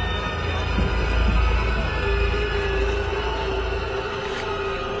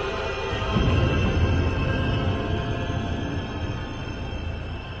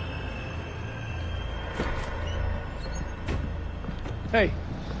 Hey,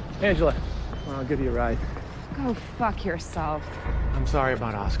 Angela. I'll give you a ride. Go fuck yourself. I'm sorry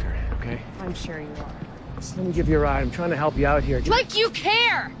about Oscar, okay? I'm sure you are. Just let me give you a ride. I'm trying to help you out here. Like you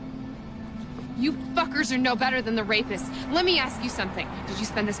care! You fuckers are no better than the rapists. Let me ask you something. Did you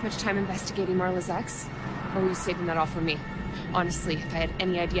spend this much time investigating Marla's ex? Or were you saving that all for me? Honestly, if I had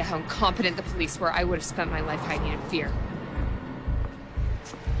any idea how incompetent the police were, I would have spent my life hiding in fear.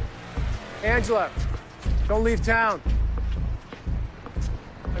 Angela, don't leave town.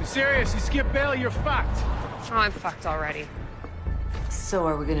 I'm serious. You skip bail, you're fucked. Oh, I'm fucked already. So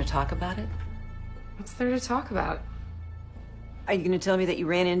are we going to talk about it? What's there to talk about? Are you going to tell me that you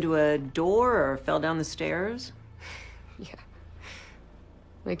ran into a door or fell down the stairs? Yeah.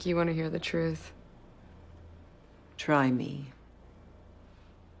 Like you want to hear the truth. Try me.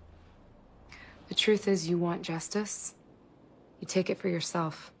 The truth is you want justice. You take it for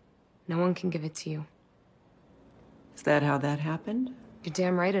yourself. No one can give it to you. Is that how that happened? You're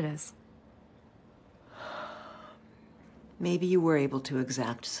damn right it is. Maybe you were able to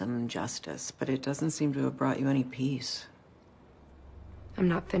exact some justice, but it doesn't seem to have brought you any peace. I'm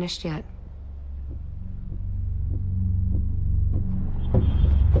not finished yet.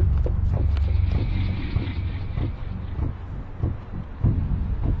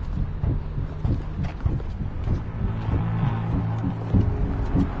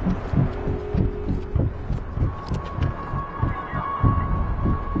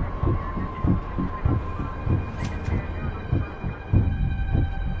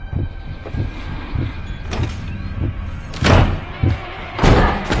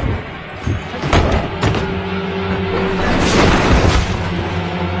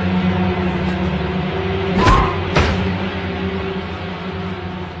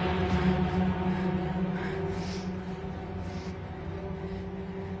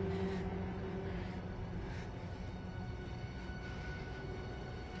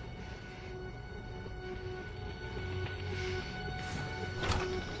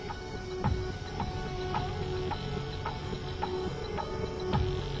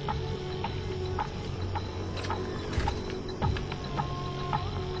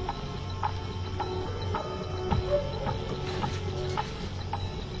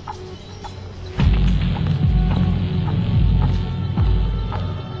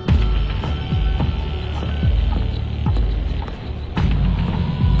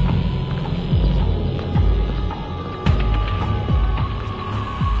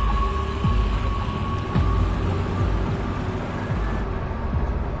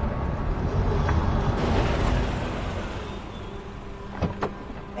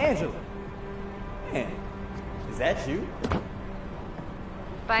 Angela. Man, is that you?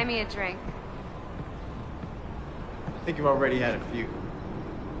 Buy me a drink. I think you've already had a few.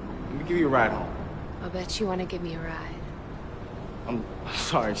 Let me give you a ride home. I'll bet you want to give me a ride. I'm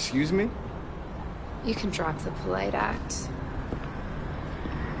sorry, excuse me? You can drop the polite act.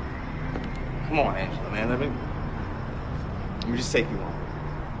 Come on, Angela, man. Let me just take you home.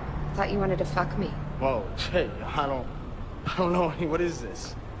 Thought you wanted to fuck me. Whoa, hey, I don't know. What is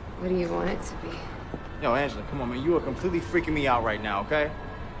this? What do you want it to be? Yo, Angela, come on, man. You are completely freaking me out right now, okay?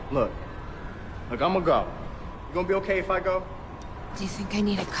 Look, I'm gonna go. You gonna be okay if I go? Do you think I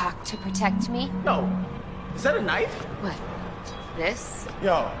need a cock to protect me? No. Is that a knife? What? This?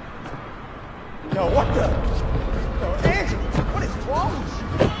 Yo, what the? Yo, Angela, what is wrong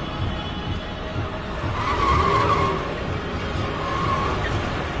with you?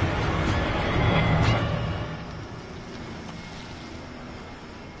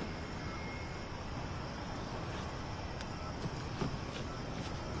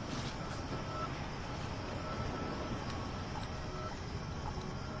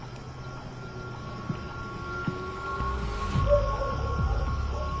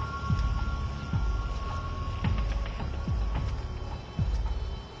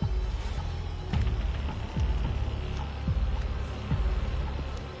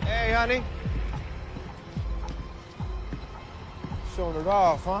 Hey, honey. Showing it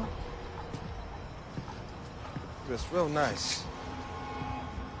off, huh? That's real nice.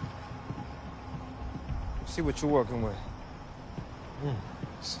 See what you're working with.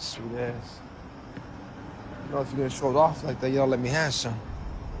 It's a sweet ass. You know, if you're gonna show it off like that, you don't let me have some.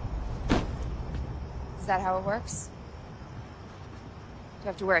 Is that how it works? Do you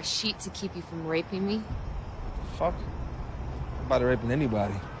have to wear a sheet to keep you from raping me? Fuck? I'm about to raping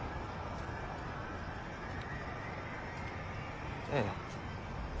anybody. Damn.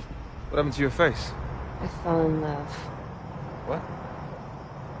 What happened to your face? I fell in love. What?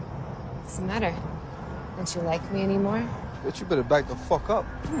 What's the matter? Don't you like me anymore? Bitch, you better back the fuck up.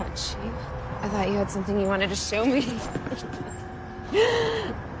 Come on, Chief. I thought you had something you wanted to show me. Come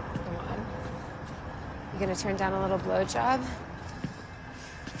on. You gonna turn down a little blowjob?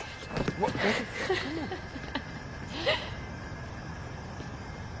 What?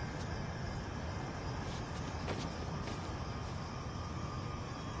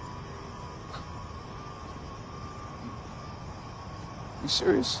 You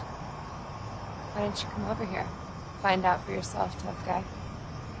serious? Why don't you come over here? Find out for yourself, tough guy.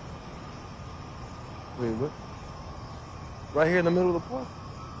 Wait, what? Right here in the middle of the park?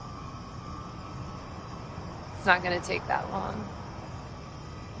 It's not gonna take that long.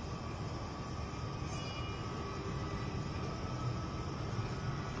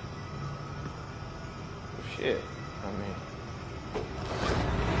 Shit. I mean...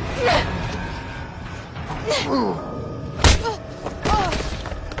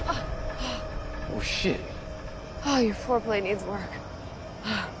 Oh, shit. Oh, your foreplay needs work.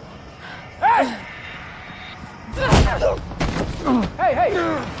 Hey! Hey, hey!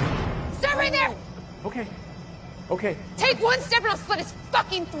 Stop right there! Okay. Okay. Take one step and I'll slit his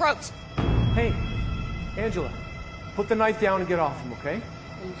fucking throat! Hey, Angela, put the knife down and get off him, okay?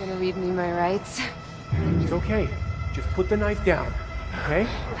 Are you gonna read me my rights? It's okay. Just put the knife down, okay? I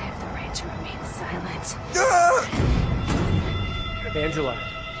have the right to remain silent. Angela.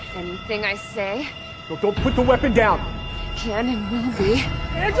 Anything I say No, don't put the weapon down. can and will be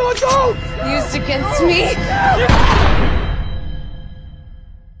Angela, don't! used against me.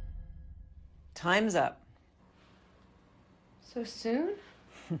 Time's up. So soon?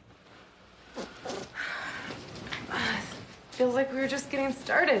 Feels like we were just getting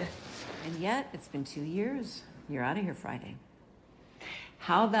started. And yet, it's been 2 years. You're out of here Friday.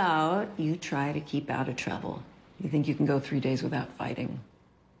 How about you try to keep out of trouble? You think you can go 3 days without fighting?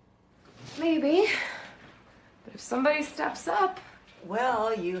 Maybe. But if somebody steps up...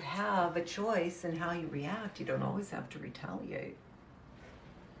 Well, you have a choice in how you react. You don't always have to retaliate.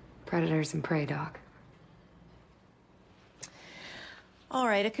 Predators and prey, Doc. All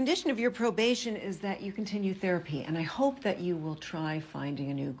right, a condition of your probation is that you continue therapy, and I hope that you will try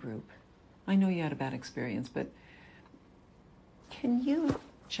finding a new group. I know you had a bad experience, but can you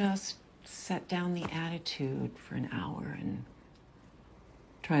just set down the attitude for an hour and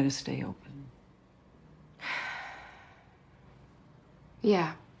try to stay open?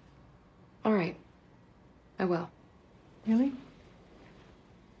 Yeah. All right. I will. Really?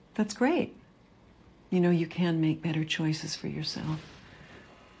 That's great. You know, you can make better choices for yourself.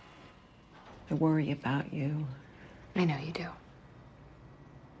 I worry about you. I know you do.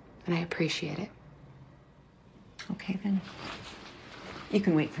 And I appreciate it. Okay, then. You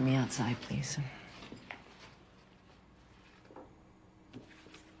can wait for me outside, please.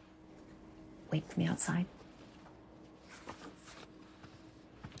 Wait for me outside.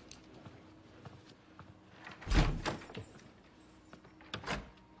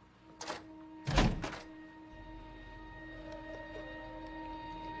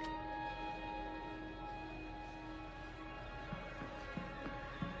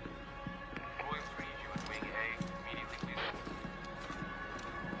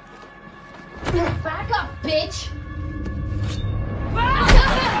 Back up, bitch!